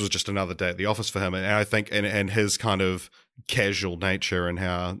 you know, this was just another day at the office for him, and I think and his kind of casual nature and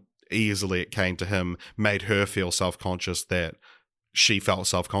how easily it came to him made her feel self-conscious that she felt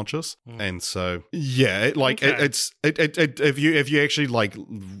self-conscious. And so it's if you actually like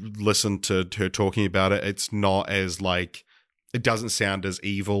listen to her talking about it, it's not as like, it doesn't sound as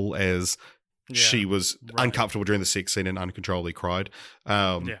evil as she was uncomfortable during the sex scene and uncontrollably cried.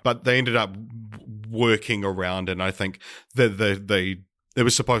 But they ended up working around, and I think that it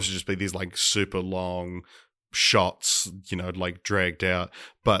was supposed to just be these like super long shots, you know, like dragged out,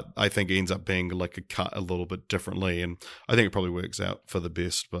 but I think it ends up being like a cut a little bit differently, and I think it probably works out for the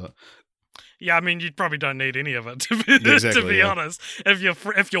best. But yeah, I mean, you probably don't need any of it to be honest.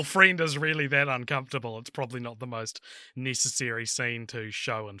 If your friend is really that uncomfortable, it's probably not the most necessary scene to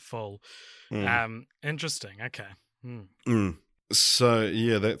show in full. Interesting. Okay. So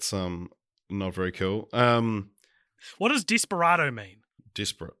yeah, that's not very cool. What does desperado mean?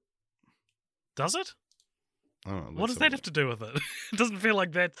 Desperate. Does it? Oh, what does that have to do with it? It doesn't feel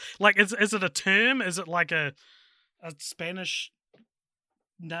like that. Like, is it a term? Is it like a Spanish,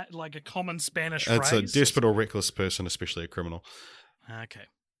 like a common Spanish phrase? It's a desperate or reckless person, especially a criminal. Okay.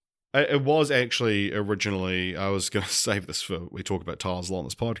 It was actually originally, I was going to save this for, we talk about titles a lot on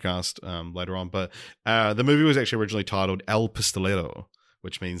this podcast later on, but the movie was actually originally titled El Pistolero,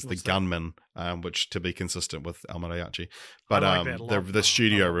 which means the gunman, which to be consistent with El Mariachi. But the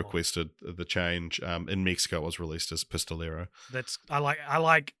studio requested the change. In Mexico, it was released as Pistolero. I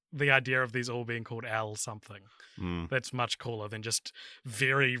like the idea of these all being called El something. That's much cooler than just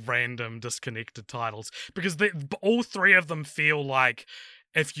very random, disconnected titles. Because all three of them feel like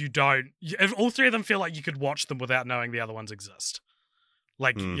if all three of them feel like you could watch them without knowing the other ones exist.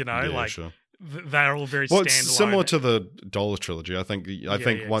 Like, you know, sure. They're all very standalone. It's similar to the Dollar trilogy. I think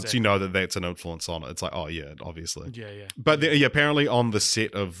once you know that that's an influence on it, it's like, oh yeah, obviously. Yeah. But apparently on the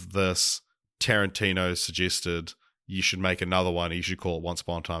set of this, Tarantino suggested you should make another one. You should call it Once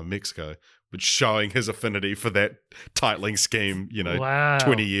Upon a Time in Mexico, which showing his affinity for that titling scheme, you know,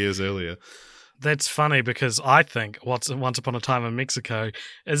 20 years earlier. That's funny because I think Once Upon a Time in Mexico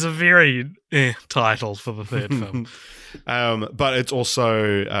is a very title for the third film. But it's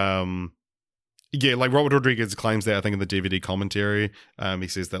also Yeah, like Robert Rodriguez claims that, I think, in the DVD commentary. He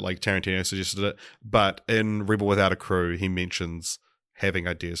says that, like, Tarantino suggested it. But in Rebel Without a Crew, he mentions having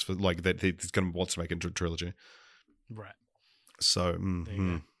ideas for, like, that he's going to want to make into a trilogy. Right. So,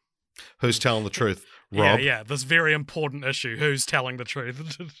 who's telling the truth? Rob? Yeah, this very important issue. Who's telling the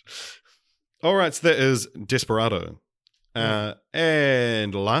truth? All right, so that is Desperado.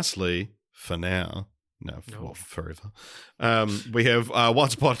 And lastly, for now, forever, we have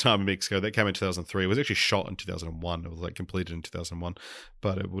Once Upon a Time in Mexico. That came in 2003. It was actually shot in 2001. It was like completed in 2001,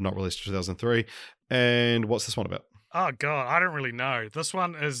 but it was not released in 2003. And what's this one about? Oh God, I don't really know. This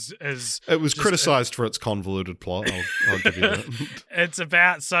one is it was criticized for its convoluted plot. I'll give you that. It's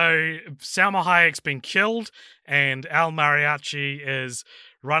about, so Salma Hayek's been killed, and Al Mariachi is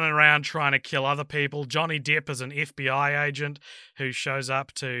running around trying to kill other people. Johnny Depp is an FBI agent who shows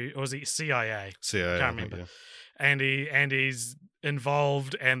up to, or was he CIA? CIA, can't remember. And he's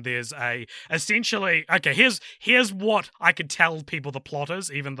involved, and there's essentially, okay, here's what I could tell people the plot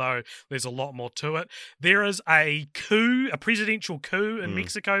is, even though there's a lot more to it. There is a presidential coup in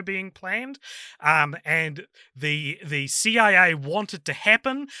Mexico being planned, and the CIA want it to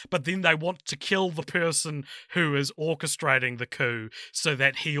happen, but then they want to kill the person who is orchestrating the coup so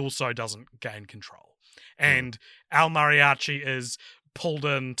that he also doesn't gain control. And Al Mariachi is pulled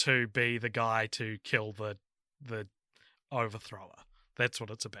in to be the guy to kill the overthrower. That's what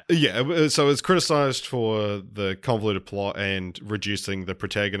it's about. Yeah, so it's criticized for the convoluted plot and reducing the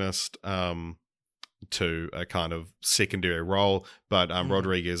protagonist to a kind of secondary role, but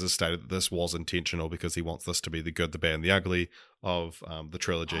Rodriguez has stated that this was intentional because he wants this to be the good, the bad, and the ugly of the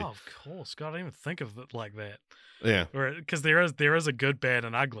trilogy. Oh, of course. God, I didn't even think of it like that. Yeah. Because there is a good, bad,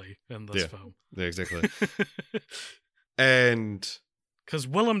 and ugly in this film. Yeah, exactly. And... because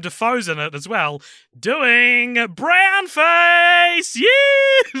Willem Dafoe's in it as well, doing brown face. Yeah.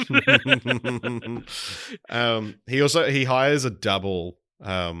 He hires a double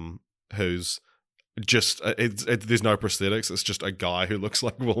who's just there's no prosthetics. It's just a guy who looks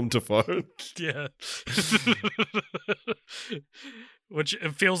like Willem Dafoe. Yeah. Which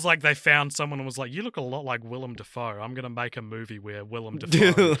it feels like they found someone and was like, "You look a lot like Willem Dafoe. I'm going to make a movie where Willem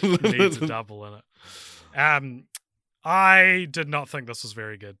Dafoe needs a double in it." I did not think this was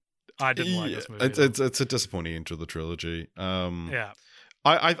very good. I didn't like this movie. It's a disappointing end to the trilogy. Yeah.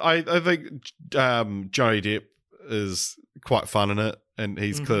 I think Johnny Depp is quite fun in it, and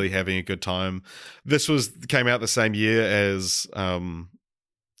he's clearly having a good time. This came out the same year as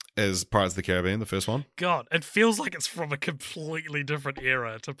Pirates of the Caribbean, the first one. God, it feels like it's from a completely different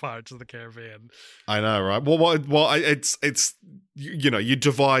era to Pirates of the Caribbean. I know, right? Well, it's you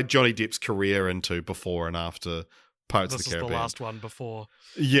divide Johnny Depp's career into before and after Pirates of the Caribbean. This is the last one before.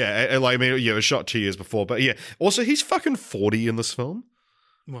 Yeah, I mean, it was shot 2 years before, but yeah. Also, he's fucking 40 in this film.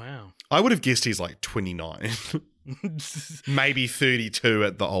 Wow. I would have guessed he's like 29. Maybe 32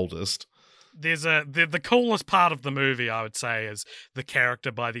 at the oldest. There's the coolest part of the movie, I would say, is the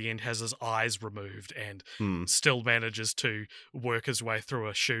character by the end has his eyes removed and still manages to work his way through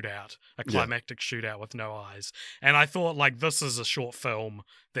a shootout, a climactic shootout with no eyes. And I thought, like, this is a short film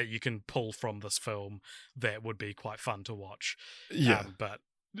that you can pull from this film that would be quite fun to watch. Yeah. But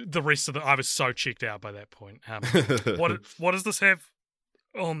the rest of I was so checked out by that point. What does this have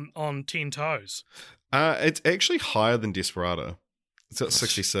on 10 Toes? It's actually higher than Desperado. It's at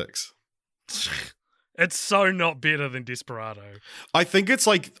 66. It's so not better than Desperado. I think it's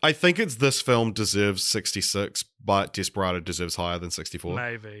this film deserves 66, but Desperado deserves higher than 64.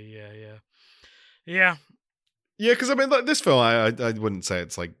 Maybe, yeah. Yeah, because I mean, like, this film, I wouldn't say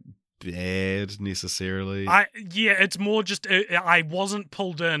it's like bad necessarily. It's more just I wasn't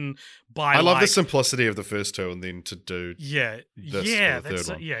pulled in by. I love the simplicity of the first two, and then to do this for the third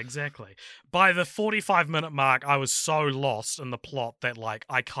one. Yeah, exactly. By the 45-minute mark, I was so lost in the plot that like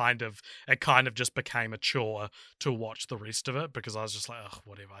it kind of just became a chore to watch the rest of it because I was just like, ugh,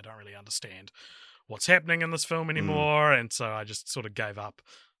 whatever. I don't really understand what's happening in this film anymore, and so I just sort of gave up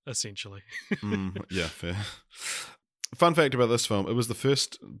essentially. Yeah, fair. Fun fact about this film, it was the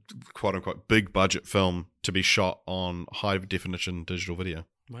first quote-unquote big budget film to be shot on high-definition digital video.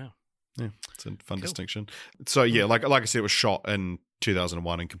 Wow. Yeah, it's a fun distinction. So yeah, like I said, it was shot in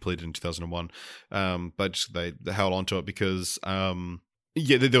 2001 and completed in 2001, but just they held on to it because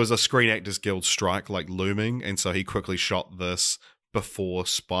there was a Screen Actors Guild strike like looming, and so he quickly shot this before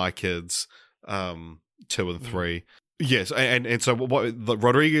Spy Kids 2 and 3. Yes, and so what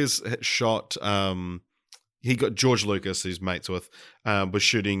Rodriguez shot... he got George Lucas, who's mates with, was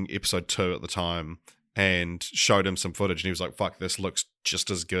shooting episode 2 at the time and showed him some footage. And he was like, fuck, this looks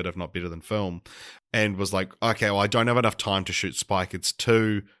just as good, if not better than film. And was like, okay, well, I don't have enough time to shoot Spy Kids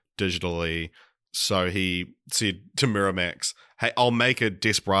 2 digitally. So he said to Miramax, hey, I'll make a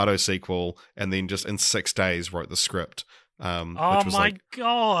Desperado sequel, and then just in 6 days wrote the script. Oh my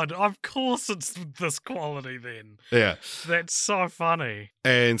God, of course it's this quality then. Yeah. That's so funny.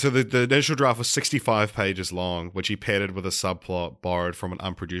 And so the initial draft was 65 pages long, which he padded with a subplot borrowed from an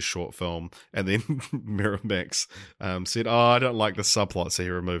unproduced short film. And then Miramax said, I don't like the subplot, so he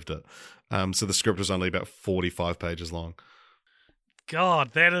removed it. So the script was only about 45 pages long.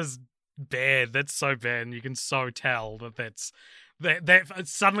 God, that is bad. That's so bad. And you can so tell that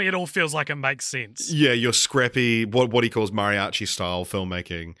suddenly it all feels like it makes sense. Yeah, you're scrappy, what he calls mariachi style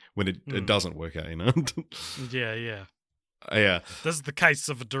filmmaking when it doesn't work out, Yeah. Yeah. This is the case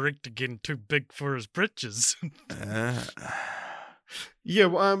of a director getting too big for his britches.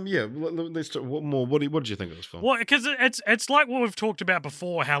 Let's talk, what more. What did you think of this film? Well, because it's like what we've talked about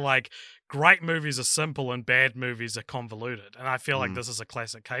before, how like great movies are simple and bad movies are convoluted, and I feel like this is a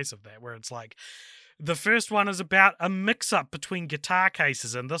classic case of that, where it's like the first one is about a mix-up between guitar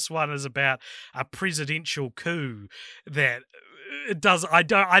cases, and this one is about a presidential coup that it does. I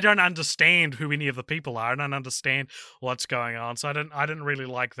don't understand who any of the people are. I don't understand what's going on. So I didn't really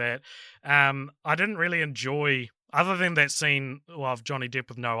like that. I didn't really enjoy, other than that scene of Johnny Depp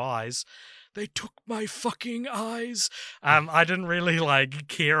with no eyes. They took my fucking eyes. I didn't really like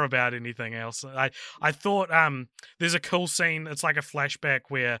care about anything else. I thought there's a cool scene. It's like a flashback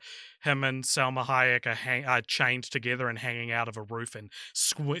where him and Salma Hayek are chained together and hanging out of a roof and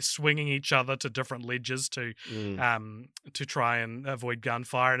swinging each other to different ledges to try and avoid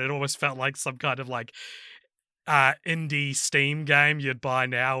gunfire. And it almost felt like some kind of like indie Steam game you'd buy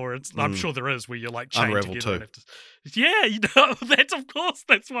now, or I'm sure there is, where you're like chained Unravel together. 2. Yeah,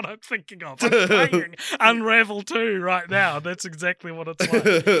 that's what I'm thinking of. I'm playing Unravel 2 right now. That's exactly what it's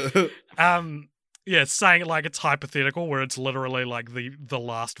like. Yeah, saying it like it's hypothetical, where it's literally like the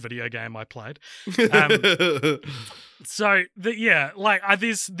last video game I played. So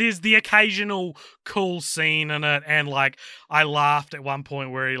there's the occasional cool scene in it, and like I laughed at one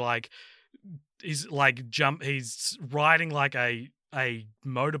point where he's riding like a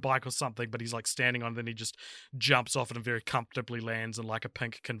motorbike or something, but he's like standing on it, then he just jumps off it and very comfortably lands in like a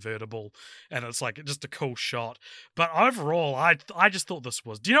pink convertible, and it's like just a cool shot. But overall, I just thought this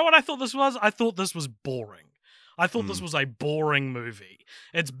was, do you know what I thought this was? I thought this was boring. I thought this was a boring movie.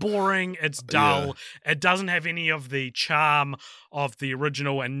 It's boring, it's dull, It doesn't have any of the charm of the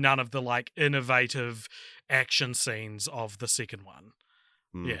original and none of the like innovative action scenes of the second one.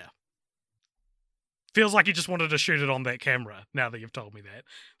 Yeah. Feels like he just wanted to shoot it on that camera, now that you've told me that.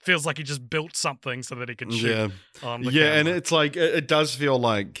 Feels like he just built something so that he could shoot on the camera. Yeah, and it's like, it does feel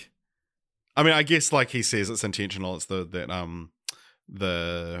like, I mean, I guess like he says it's intentional, it's the good,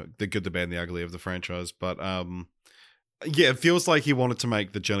 the bad, and the ugly of the franchise, but it feels like he wanted to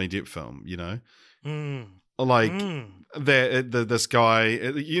make the Johnny Depp film, this guy,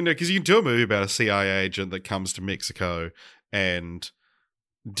 because you can do a movie about a CIA agent that comes to Mexico and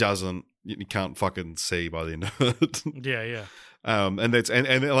you can't fucking see by the end of it. Yeah. And that's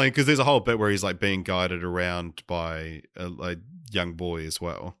and like, because there's a whole bit where he's like being guided around by a young boy as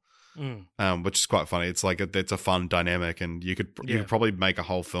well, which is quite funny. It's like it's a fun dynamic, and you could probably make a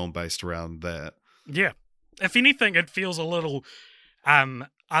whole film based around that. Yeah. If anything, it feels a little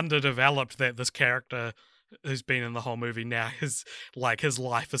underdeveloped that this character who's been in the whole movie now his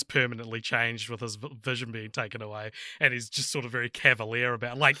life has permanently changed with his vision being taken away, and he's just sort of very cavalier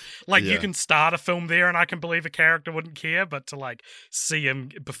about you can start a film there and I can believe a character wouldn't care, but to like see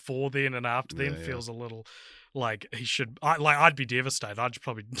him before then and after then feels a little like he should. I'd be devastated. I'd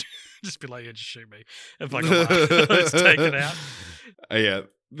probably just be like, yeah, just shoot me if like let's take it out. Yeah,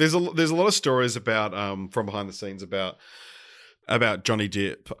 there's a lot of stories about from behind the scenes about Johnny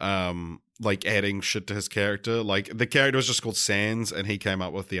Depp like adding shit to his character. Like the character was just called Sands, and he came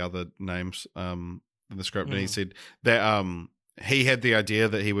up with the other names in the script. And he said that he had the idea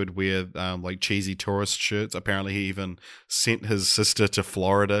that he would wear like cheesy tourist shirts. Apparently, he even sent his sister to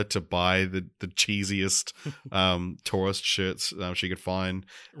Florida to buy the cheesiest tourist shirts she could find.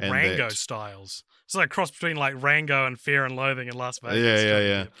 And Rango styles. It's like a cross between like Rango and Fear and Loathing in Las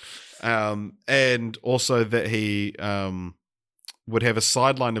Vegas. Yeah. And also that he would have a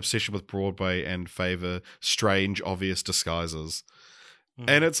sideline obsession with Broadway and favor strange, obvious disguises.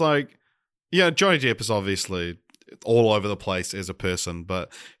 And it's like, Johnny Depp is obviously all over the place as a person,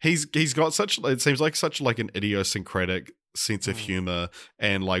 but he's got it seems like such like an idiosyncratic sense of humor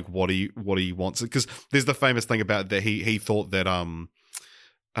and like what he wants. Because there's the famous thing about that he thought that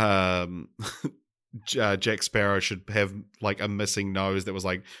Jack Sparrow should have like a missing nose that was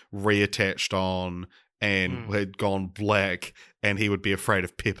like reattached on and had gone black, and he would be afraid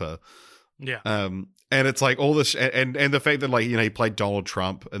of pepper. Yeah. And it's like all this, and the fact that like, you know, he played Donald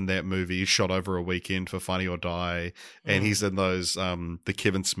Trump in that movie, he shot over a weekend for Funny or Die, and he's in those the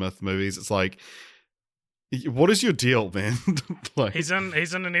Kevin Smith movies. It's like, what is your deal, man? Like, he's in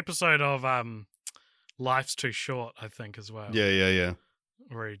an episode of Life's Too Short, I think, as well. Yeah.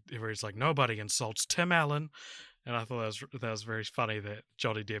 Where he's like, nobody insults Tim Allen, and I thought that was very funny that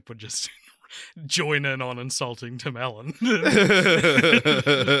Johnny Depp would just join in on insulting Tim Allen.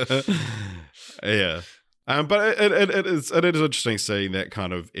 Yeah, but it is interesting seeing that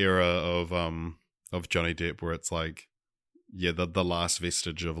kind of era of Johnny Depp where it's like, yeah, the last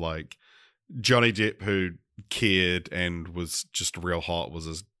vestige of like Johnny Depp who cared and was just real hot was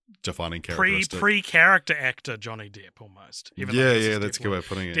his defining characteristic. Pre-character actor Johnny Depp almost. Yeah, that's a good way of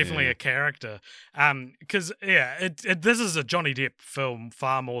putting it. Definitely a character. Because this is a Johnny Depp film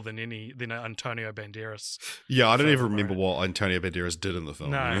far more than Antonio Banderas. Yeah, I don't even remember what Antonio Banderas did in the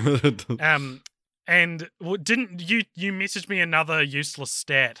film. No. And didn't you messaged me another useless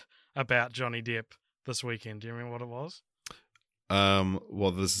stat about Johnny Depp this weekend? Do you remember what it was?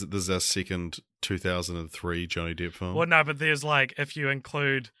 Well, this is our second 2003 Johnny Depp film. Well, no, but there's like, if you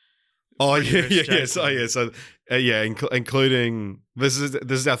include. Oh yeah. So including this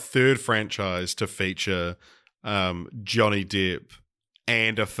is our third franchise to feature Johnny Depp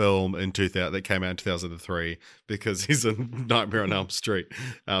and a film in 2000 that came out in 2003 because he's in Nightmare on Elm Street,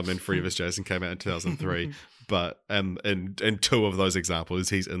 and Freddy vs. Jason came out in 2003. But in two of those examples,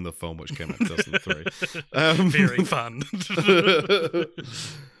 he's in the film which came out in 2003. Very fun.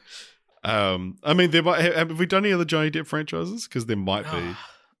 I mean, there might have we done any other Johnny Depp franchises? Because there might be.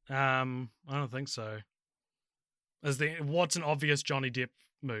 I don't think so. What's an obvious Johnny Depp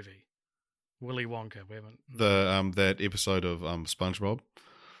movie? Willy Wonka. We haven't. That episode of SpongeBob.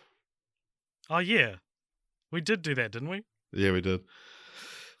 Oh yeah, we did do that, didn't we? Yeah, we did.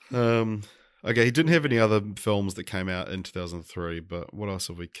 Okay, he didn't have any other films that came out in 2003, but what else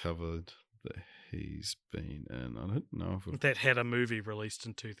have we covered that he's been in? I don't know if that had a movie released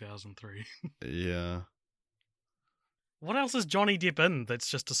in 2003. Yeah. What else is Johnny Depp in that's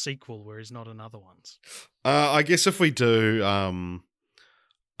just a sequel where he's not in other ones? I guess if we do,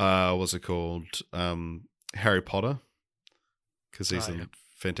 what's it called? Harry Potter, because he's in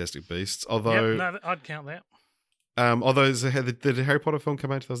Fantastic Beasts. Although, no, I'd count that. Although did the Harry Potter film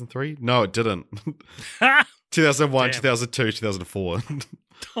come out in 2003? No, it didn't. 2001, Damn. 2002, 2004.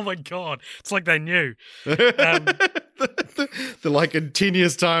 Oh my god, it's like they knew. They're like, in 10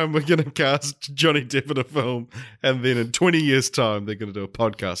 years' time, we're going to cast Johnny Depp in a film, and then in 20 years' time, they're going to do a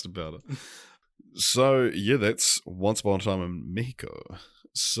podcast about it. So, yeah, that's Once Upon a Time in Mexico.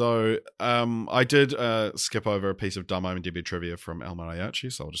 So, I did skip over a piece of dumb IMDb trivia from El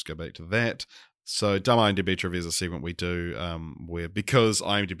Mariachi, so I'll just go back to that. So, dumb IMDb trivia is a segment we do where, because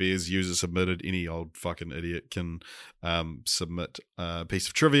IMDb is user submitted, any old fucking idiot can submit a piece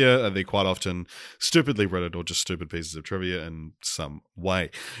of trivia, and they're quite often stupidly written or just stupid pieces of trivia in some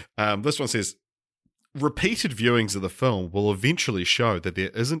way. This one says, repeated viewings of the film will eventually show that there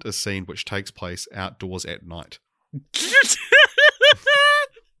isn't a scene which takes place outdoors at night.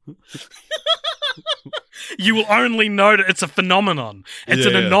 You will only notice it's a phenomenon. It's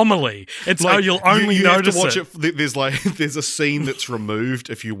an anomaly. It's like, you'll only you notice have to watch it. There's a scene that's removed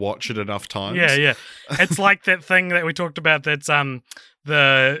if you watch it enough times. Yeah. It's like that thing that we talked about. That's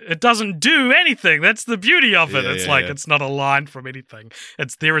it doesn't do anything. That's the beauty of it. It's not a line from anything.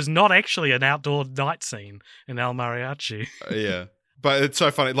 There is not actually an outdoor night scene in El Mariachi. Yeah, but it's so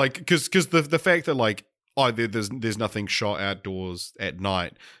funny, like because the fact that like. Oh, there's nothing shot outdoors at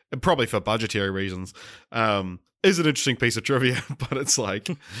night, and probably for budgetary reasons, is an interesting piece of trivia. But it's like,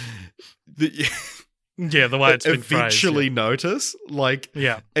 the way it's been eventually phrased, notice, like,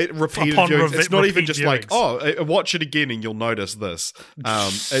 it repeated viewings. It's not even just viewings. Like, watch it again and you'll notice this.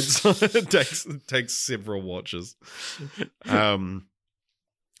 It takes several watches.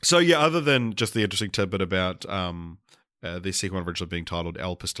 So yeah, other than just the interesting tidbit about the second one originally being titled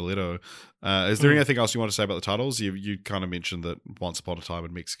El Pistolero. Is there anything else you want to say about the titles? You kind of mentioned that Once Upon a Time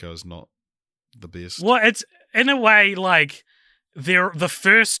in Mexico is not the best. Well, it's in a way like the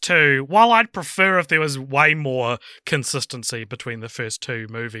first two, while I'd prefer if there was way more consistency between the first two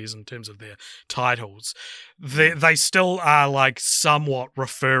movies in terms of their titles, they still are like somewhat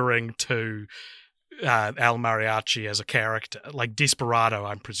referring to El Mariachi as a character. Like Desperado,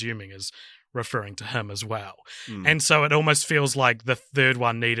 I'm presuming, is referring to him as well. And so it almost feels like the third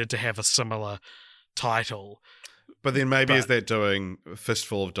one needed to have a similar title. But then maybe is that doing a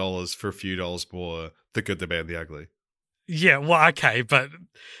fistful of dollars for a few dollars more, The Good, the Bad, the Ugly? Yeah, well, okay, but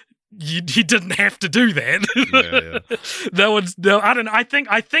you didn't have to do that. I don't know.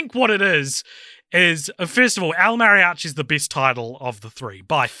 I think what it is first of all, Al Mariachi's the best title of the three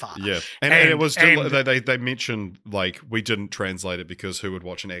by far. Yeah, and it was still, they mentioned like we didn't translate it because who would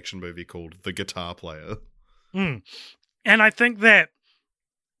watch an action movie called The Guitar Player? And I think that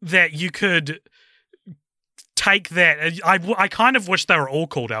you could take that. I kind of wish they were all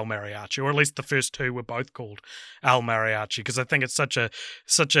called Al Mariachi, or at least the first two were both called Al Mariachi, because I think it's such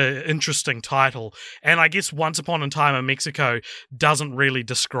a interesting title. And I guess Once Upon a Time in Mexico doesn't really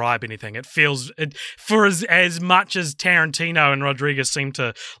describe anything. It feels for as much as Tarantino and Rodriguez seem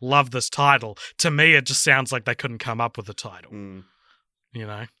to love this title, to me it just sounds like they couldn't come up with a title. You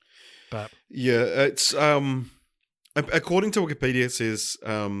know, but yeah, it's according to Wikipedia, it says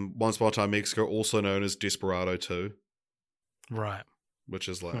Once Upon a Time in Mexico, also known as Desperado 2. Right. Which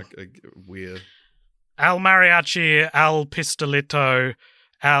is like a weird... Al Mariachi, Al Pistolito,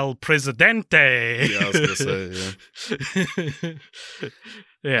 Al Presidente. Yeah, I was going to say,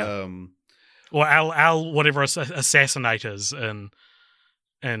 yeah. Yeah. Or Al whatever assassinators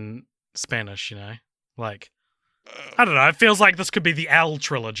in Spanish, you know? Like, I don't know, it feels like this could be the Al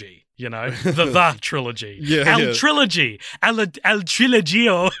trilogy. You know, the trilogy. Yeah, trilogy. Al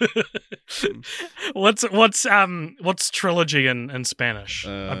trilogio. What's trilogy in Spanish?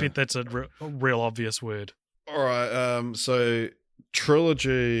 I bet that's a real obvious word. All right. So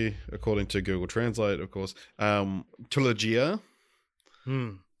trilogy, according to Google Translate, of course, trilogia,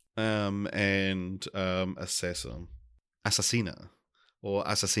 and assassina, or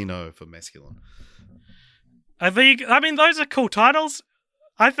assassino for masculine. I mean, those are cool titles.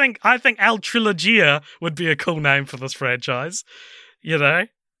 I think Al Trilogia would be a cool name for this franchise. You know?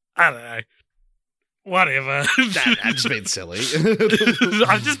 I don't know. Whatever. I'm just being silly.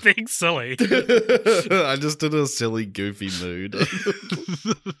 I'm just being silly. I'm just in a silly, goofy mood.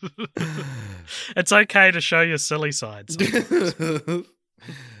 It's okay to show your silly sides.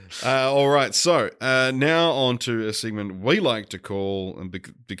 All right, so now on to a segment we like to call, and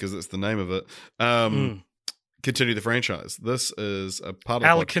because it's the name of it, Continue the Franchise. This is a part of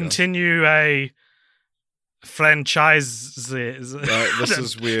I'll continue a franchise. This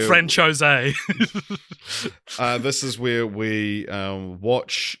is where franchise. This is where we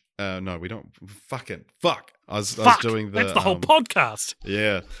watch. No, we don't. Fuck. I was doing the. That's the whole podcast.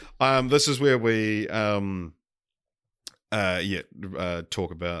 Yeah. This is where we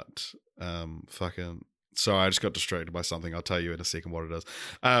talk about fucking. Sorry, I just got distracted by something. I'll tell you in a second what it is.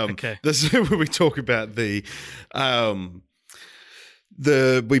 Okay. This is where we talk about we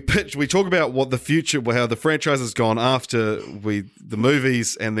talk about what the future, how the franchise has gone after the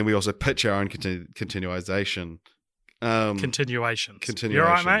movies, and then we also pitch our own continuation. Continuation. You all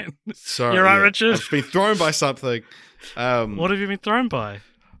right, mate? Sorry, you all right, Richard? I've been thrown by something. What have you been thrown by?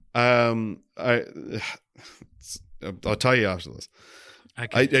 I'll tell you after this.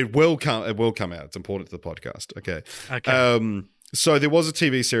 Okay. It will come out. It's important to the podcast. Okay. So there was a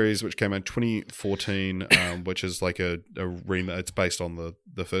TV series which came out in 2014, which is like a remake. It's based on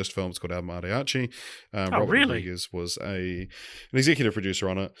the first film. It's called Al Mariachi. Robert Rodriguez was an executive producer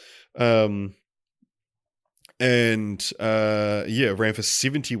on it. It ran for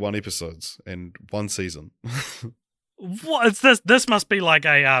 71 episodes and one season. What is this? This must be like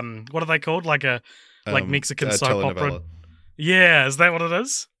a what are they called? Like a Mexican soap opera. Yeah, is that what it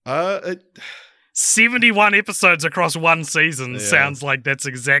is? 71 episodes across one season sounds like that's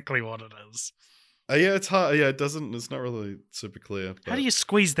exactly what it is. Yeah, it's hard. Yeah, it's not really super clear. How do you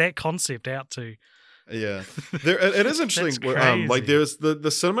squeeze that concept out to? Yeah, it is interesting. Like there's the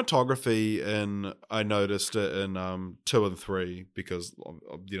cinematography, and I noticed it in 2 and 3 because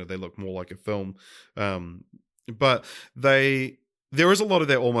they look more like a film, but there is a lot of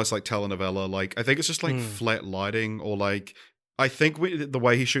that almost like telenovela. Like I think it's just like flat lighting, or like I think the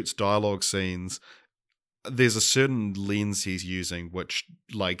way he shoots dialogue scenes, there's a certain lens he's using, which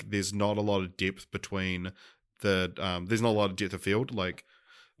like there's not a lot of depth between there's not a lot of depth of field. Like,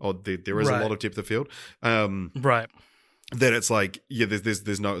 there is a lot of depth of field. Right. That it's like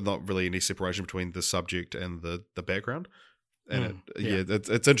there's not really any separation between the subject and the background. And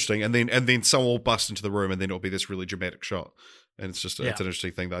it's interesting. And then someone will bust into the room, and then it'll be this really dramatic shot. And it's just it's an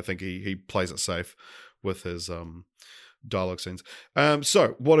interesting thing that I think he plays it safe with his dialogue scenes.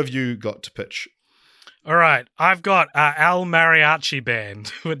 So what have you got to pitch? All right, I've got Al Mariachi Band,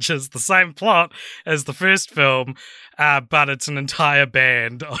 which is the same plot as the first film, but it's an entire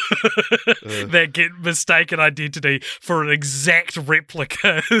band that get mistaken identity for an exact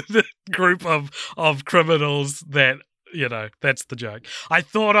replica group of criminals that, that's the joke. I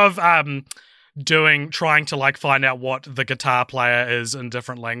thought of trying to like find out what the guitar player is in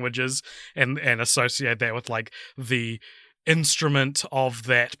different languages and associate that with like the instrument of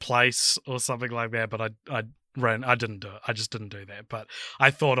that place or something like that. But I didn't do it. I just didn't do that. But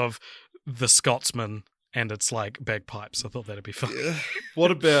I thought of the Scotsman and it's like bagpipes. I thought that'd be fun.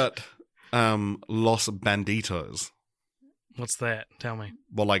 What about Los Banditos? What's that? Tell me.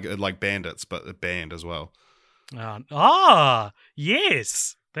 Well, like bandits, but a band as well.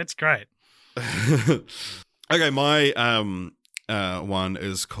 Yes, that's great. Okay, my one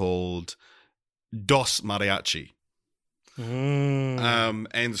is called Dos Mariachi.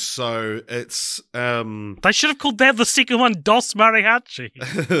 And so it's they should have called that the second one Dos Mariachi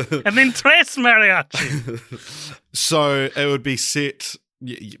and then Tres Mariachi. So it would be set,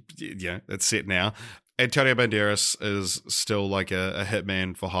 yeah, it's set now. Antonio Banderas is still like a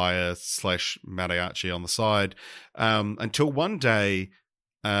hitman for hire / mariachi on the side, until one day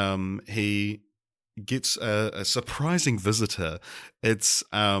he gets a surprising visitor. It's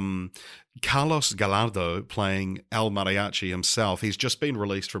Carlos Gallardo playing El Mariachi himself. He's just been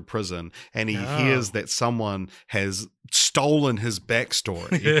released from prison, and he hears that someone has stolen his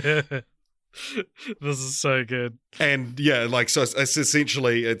backstory. This is so good. And yeah, like, so it's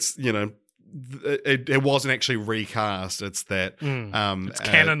essentially, it's, you know, it wasn't actually recast. It's that it's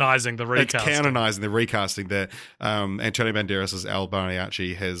canonizing the recasting. It's canonizing the recasting that Antonio Banderas' El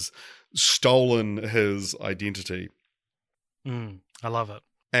Mariachi has stolen his identity. I love it.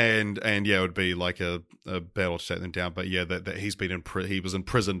 And yeah, it would be like a battle to take them down. But yeah, that he's been he was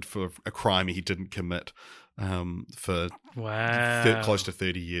imprisoned for a crime he didn't commit for close to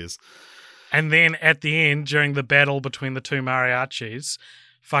 30 years. And then at the end, during the battle between the two mariachis,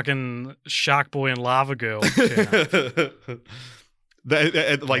 fucking Shark Boy and Lava Girl turn up.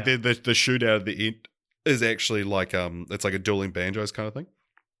 The shootout at the end is actually like it's like a dueling banjos kind of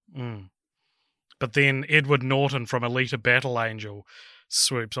thing. But then Edward Norton from Alita Battle Angel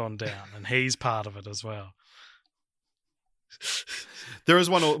swoops on down, and he's part of it as well. There is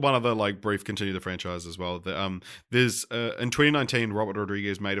one other like brief continue the franchise as well. There's in 2019, Robert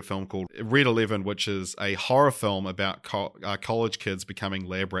Rodriguez made a film called Red 11, which is a horror film about college kids becoming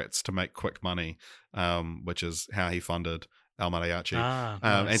lab rats to make quick money, which is how he funded El Mariachi. Nice.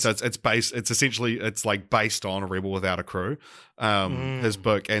 And so it's essentially based on Rebel Without a Crew, his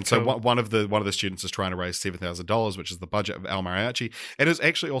book. And cool. So one of the students is trying to raise $7,000, which is the budget of El Mariachi. It is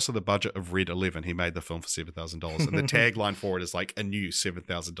actually also the budget of Red 11. He made the film for $7,000, and the tagline for it is like a new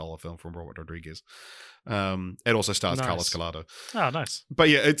 $7,000 film from Robert Rodriguez. It also stars Carlos Gallardo. Oh, nice. But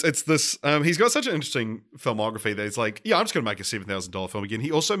yeah, it's this. He's got such an interesting filmography that it's like, yeah, I'm just going to make a $7,000 film again.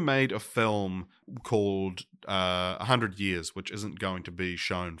 He also made a film called 100 Years, which isn't going to be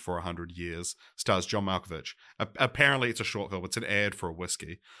shown for 100 years. Stars John Malkovich. Apparently, it's a short film. It's an ad for a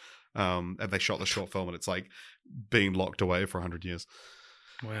whiskey. And they shot the short film, and it's like being locked away for 100 years.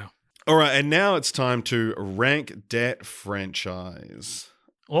 Wow. All right, and now it's time to rank that franchise.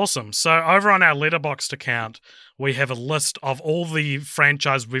 Awesome. So over on our Letterboxd account, we have a list of all the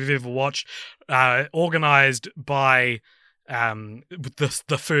franchise we've ever watched, organized by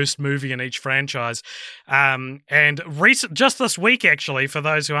the first movie in each franchise. And just this week, actually, for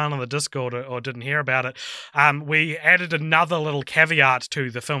those who aren't on the Discord or didn't hear about it, we added another little caveat to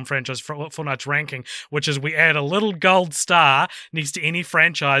the film franchise Fortnight's ranking, which is we add a little gold star next to any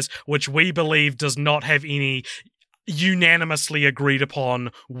franchise which we believe does not have any unanimously agreed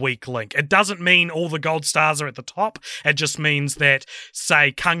upon weak link. It doesn't mean all the gold stars are at the top. It just means that,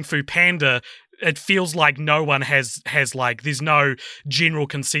 say, Kung Fu Panda, it feels like no one has like, there's no general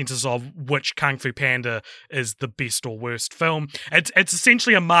consensus of which Kung Fu Panda is the best or worst film. It's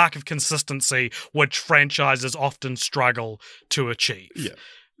essentially a mark of consistency which franchises often struggle to achieve. Yeah.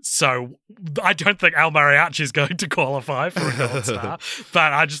 So I don't think El Mariachi is going to qualify for a gold star,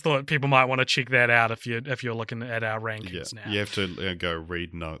 but I just thought people might want to check that out if you're looking at our rankings now. You have to go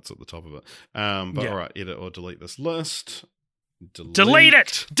read notes at the top of it. All right, edit or delete this list. Delete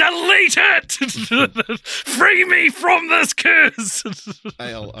it! Delete it! Free me from this curse!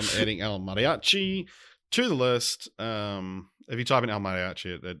 I'm adding El Mariachi to the list. If you type in El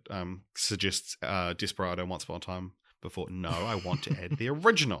Mariachi, it suggests Desperado, Once Upon a Time Before. No, I want to add the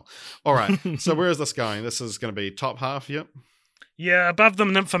original. All right, so where is this going? This is going to be top half, yep. Yeah, above the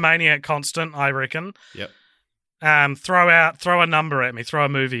Nymphomaniac constant, I reckon. Yep. Throw a number at me, throw a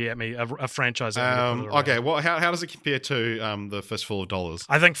movie at me, a franchise at me. Okay, well, how does it compare to the Fistful of Dollars?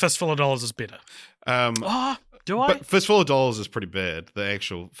 I think Fistful of Dollars is better. Do I? But Fistful of Dollars is pretty bad. The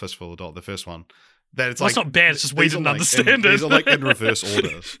actual Fistful of Dollars, the first one. That it's it's not bad. It's just we didn't understand it. These are like in reverse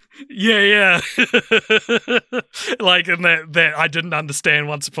order. Yeah. Like in that I didn't understand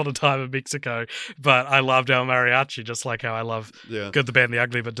Once Upon a Time in Mexico, but I loved El Mariachi, just like how I love Good, the Bad, and the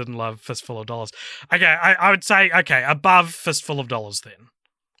Ugly, but didn't love Fistful of Dollars. Okay, I would say above Fistful of Dollars. Then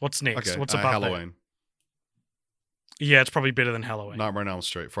what's next? Okay, what's above Halloween? That? Yeah, it's probably better than Halloween. Nightmare on Elm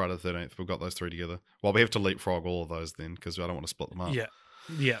Street, Friday the 13th. We've got those three together. Well, we have to leapfrog all of those then because I don't want to split them up.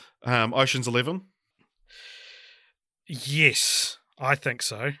 Yeah. Ocean's 11. Yes, I think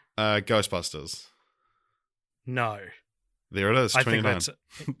so. Ghostbusters. No. There it is, 29. I think that's it.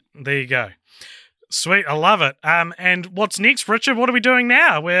 There you go. Sweet, I love it. And what's next, Richard? What are we doing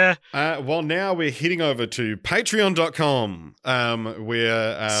now? Well, now we're heading over to patreon.com.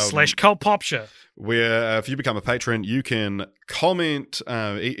 Slash Cult Popture. Where if you become a patron, you can comment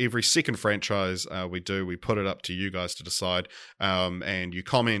every second franchise we put it up to you guys to decide, and you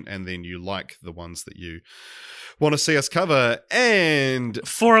comment and then you like the ones that you want to see us cover, and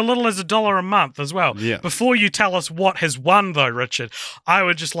for a little as $1 a month as well. Yeah. Before you tell us what has won, though, Richard, I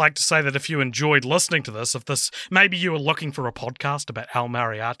would just like to say that if you enjoyed listening to this, maybe you were looking for a podcast about El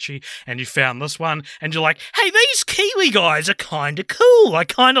Mariachi and you found this one and you're like, hey, these Kiwi guys are kind of cool. I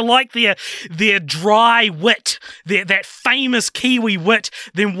kind of like their dry wit, that famous Kiwi wit.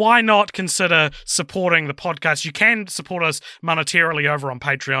 Then why not consider supporting the podcast? You can support us monetarily over on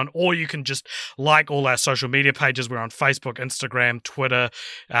Patreon, or you can just like all our social media pages. We're on Facebook, Instagram, Twitter.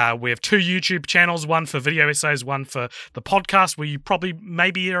 We have 2 YouTube channels, one for video essays, one for the podcast, where you probably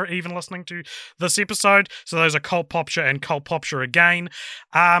maybe are even listening to this episode. So those are Cult Popture and Cult Popture Again.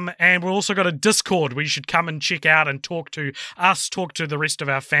 And we've also got a Discord where you should come and check out and talk to us, talk to the rest of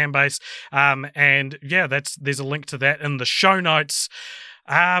our fan base. And yeah, there's a link to that in the show notes.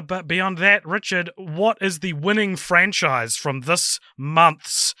 But beyond that, Richard, what is the winning franchise from this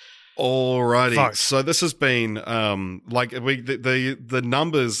month's Alrighty, vote? So this has been the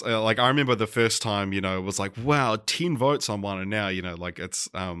numbers. Like I remember the first time, it was like, wow, 10 votes on one, and now like it's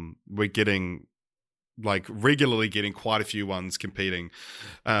we're getting regularly getting quite a few ones competing.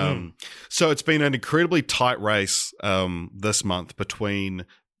 So it's been an incredibly tight race this month between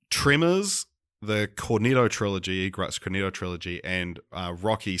Tremors, the Cornetto trilogy, Egrets Cornetto trilogy, and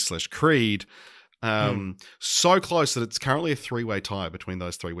Rocky/Creed. So close that it's currently a 3-way tie between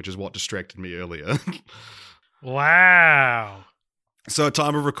those three, which is what distracted me earlier. Wow. So at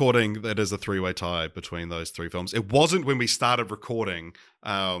time of recording, that is a 3-way tie between those 3 films. It wasn't when we started recording,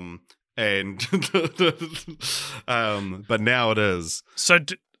 but now it is. So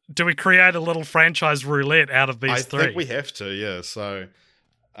do we create a little franchise roulette out of these 3? I think we have to, yeah. So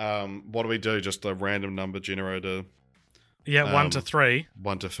what do we do? Just a random number generator? Yeah, 1 to 3.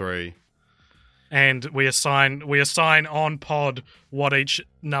 1 to 3. And we assign on pod what each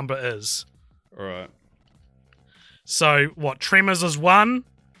number is. All right. So what? Tremors is 1,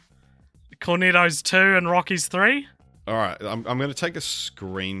 Cornetto's 2, and Rocky's 3. All right. I'm going to take a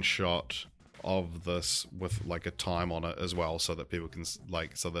screenshot of this with a time on it as well, so that people can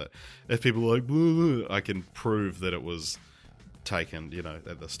so that if people are like, I can prove that it was taken,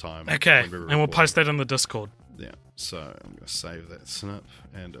 at this time. Okay. And we'll post that in the Discord. Yeah. So I'm going to save that snip,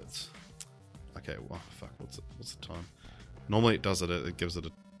 and it's. Okay, well, fuck, what's the time? Normally it does it gives it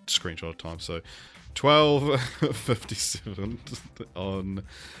a screenshot of time. So 12:57 on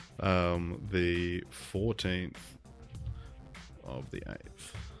the 14th of the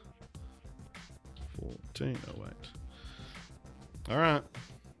 8th. 14:08. Alright.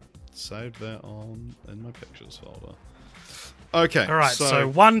 Save that in my pictures folder. Okay. Alright, so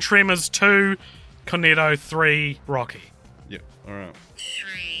 1 Tremors, 2 Cornetto, 3 Rocky. Yeah, alright.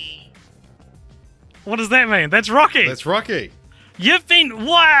 What does that mean? That's Rocky. That's Rocky. You've been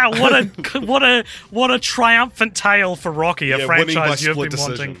what a triumphant tale for Rocky, a franchise you've been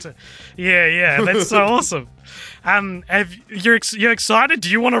wanting to. Yeah, that's so awesome. You're excited?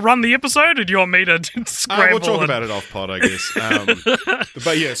 Do you want to run the episode, or do you want me to scramble? We'll talk about it off pod, I guess.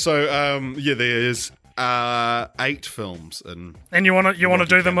 But yeah, so there's 8 films, and you want to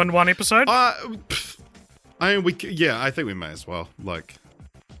do them in one episode? I think we may as well.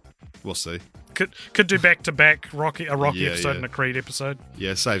 We'll see. Could do back-to-back Rocky episode and a Creed episode.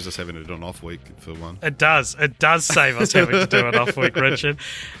 Yeah, it saves us having to do an off week for one. It does save us having to do an off week, Richard.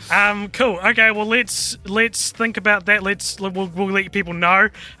 Cool. Okay, well let's think about that. We'll let people know.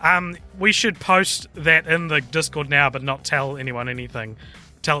 We should post that in the Discord now, but not tell anyone anything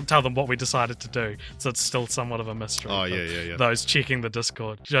tell them what we decided to do, so it's still somewhat of a mystery. Oh, yeah. Those checking the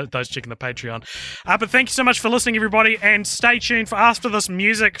Discord, those checking the Patreon. But thank you so much for listening, everybody, and stay tuned for after this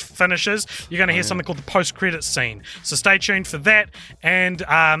music finishes, you're going to hear something called the post-credits scene. So stay tuned for that. And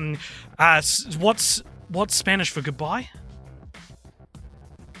what's Spanish for goodbye?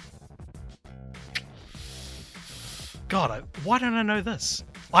 God, why don't I know this?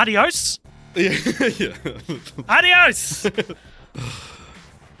 Adios? Yeah. Adios!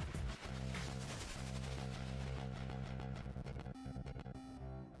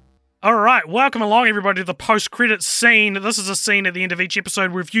 All right, welcome along, everybody, to the post-credits scene. This is a scene at the end of each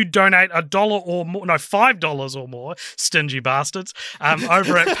episode where if you donate $5 or more, stingy bastards,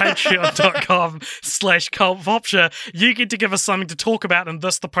 over at patreon.com/cultpopture, you get to give us something to talk about in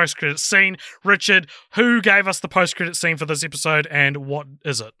this, the post-credits scene. Richard, who gave us the post-credits scene for this episode, and what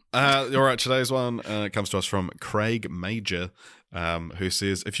is it? All right, today's one comes to us from Craig Major, who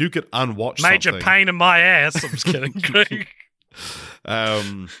says, if you could unwatch Major pain in my ass. I'm just kidding, Craig.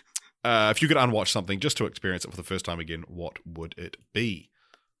 If you could unwatch something just to experience it for the first time again, what would it be?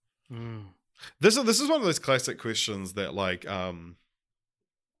 This is one of those classic questions that, like, I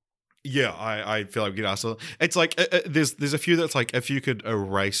feel like we get asked. It's like there's a few that's like, if you could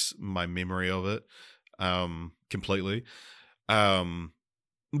erase my memory of it completely, because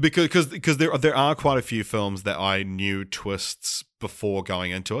there are quite a few films that I knew twists before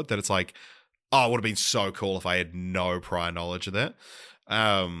going into it that it's like, oh, it would have been so cool if I had no prior knowledge of that.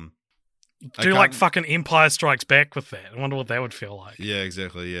 Do like fucking Empire Strikes Back with that. I wonder what that would feel like. Yeah,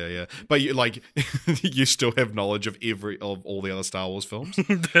 exactly. Yeah. But you you still have knowledge of all the other Star Wars films.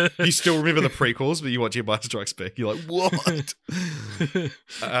 You still remember the prequels, but you watch Empire Strikes Back. You're like, what?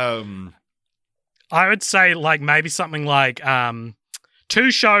 I would say like maybe something like two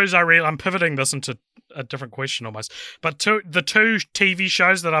shows I'm pivoting this into a different question almost, but the two TV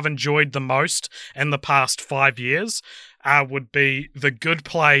shows that I've enjoyed the most in the past 5 years would be The Good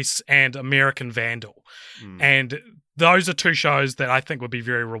Place and American Vandal. And those are two shows that I think would be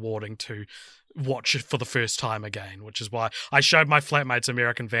very rewarding to watch for the first time again, which is why I showed my flatmates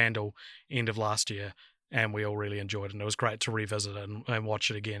American Vandal end of last year, and we all really enjoyed it, and it was great to revisit it and watch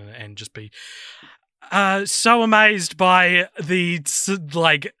it again and just be so amazed by the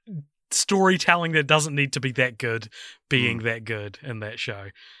like storytelling that doesn't need to be that good being that good in that show.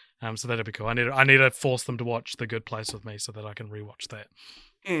 So that'd be cool. I need to force them to watch The Good Place with me so that I can rewatch that.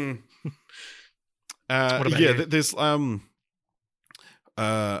 What about you? There's one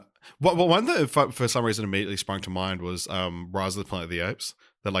that for some reason immediately sprung to mind was Rise of the Planet of the Apes.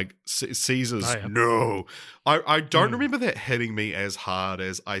 That like Caesar's no, I don't remember that hitting me as hard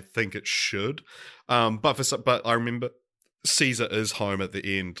as I think it should. But I remember Caesar is home at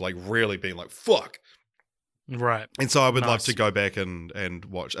the end, like really being like fuck. Right. And so I would love to go back and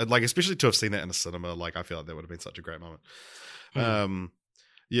watch, like especially to have seen that in a cinema. Like I feel like that would have been such a great moment. So I don't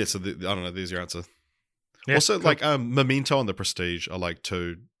know. There's your answer. Yeah, also, cool. Like Memento and The Prestige are like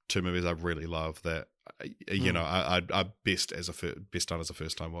two movies I really love that are best done as a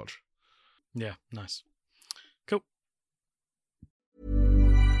first time watch. Yeah, nice, cool.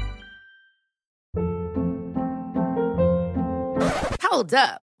 Hold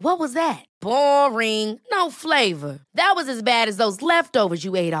up. What was that? Boring. No flavor. That was as bad as those leftovers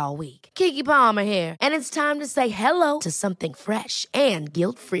you ate all week. Keke Palmer here, and it's time to say hello to something fresh and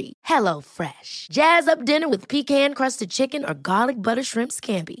guilt-free. HelloFresh. Jazz up dinner with pecan-crusted chicken or garlic butter shrimp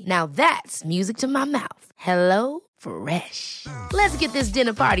scampi. Now that's music to my mouth. HelloFresh. Let's get this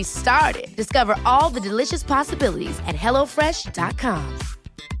dinner party started. Discover all the delicious possibilities at HelloFresh.com.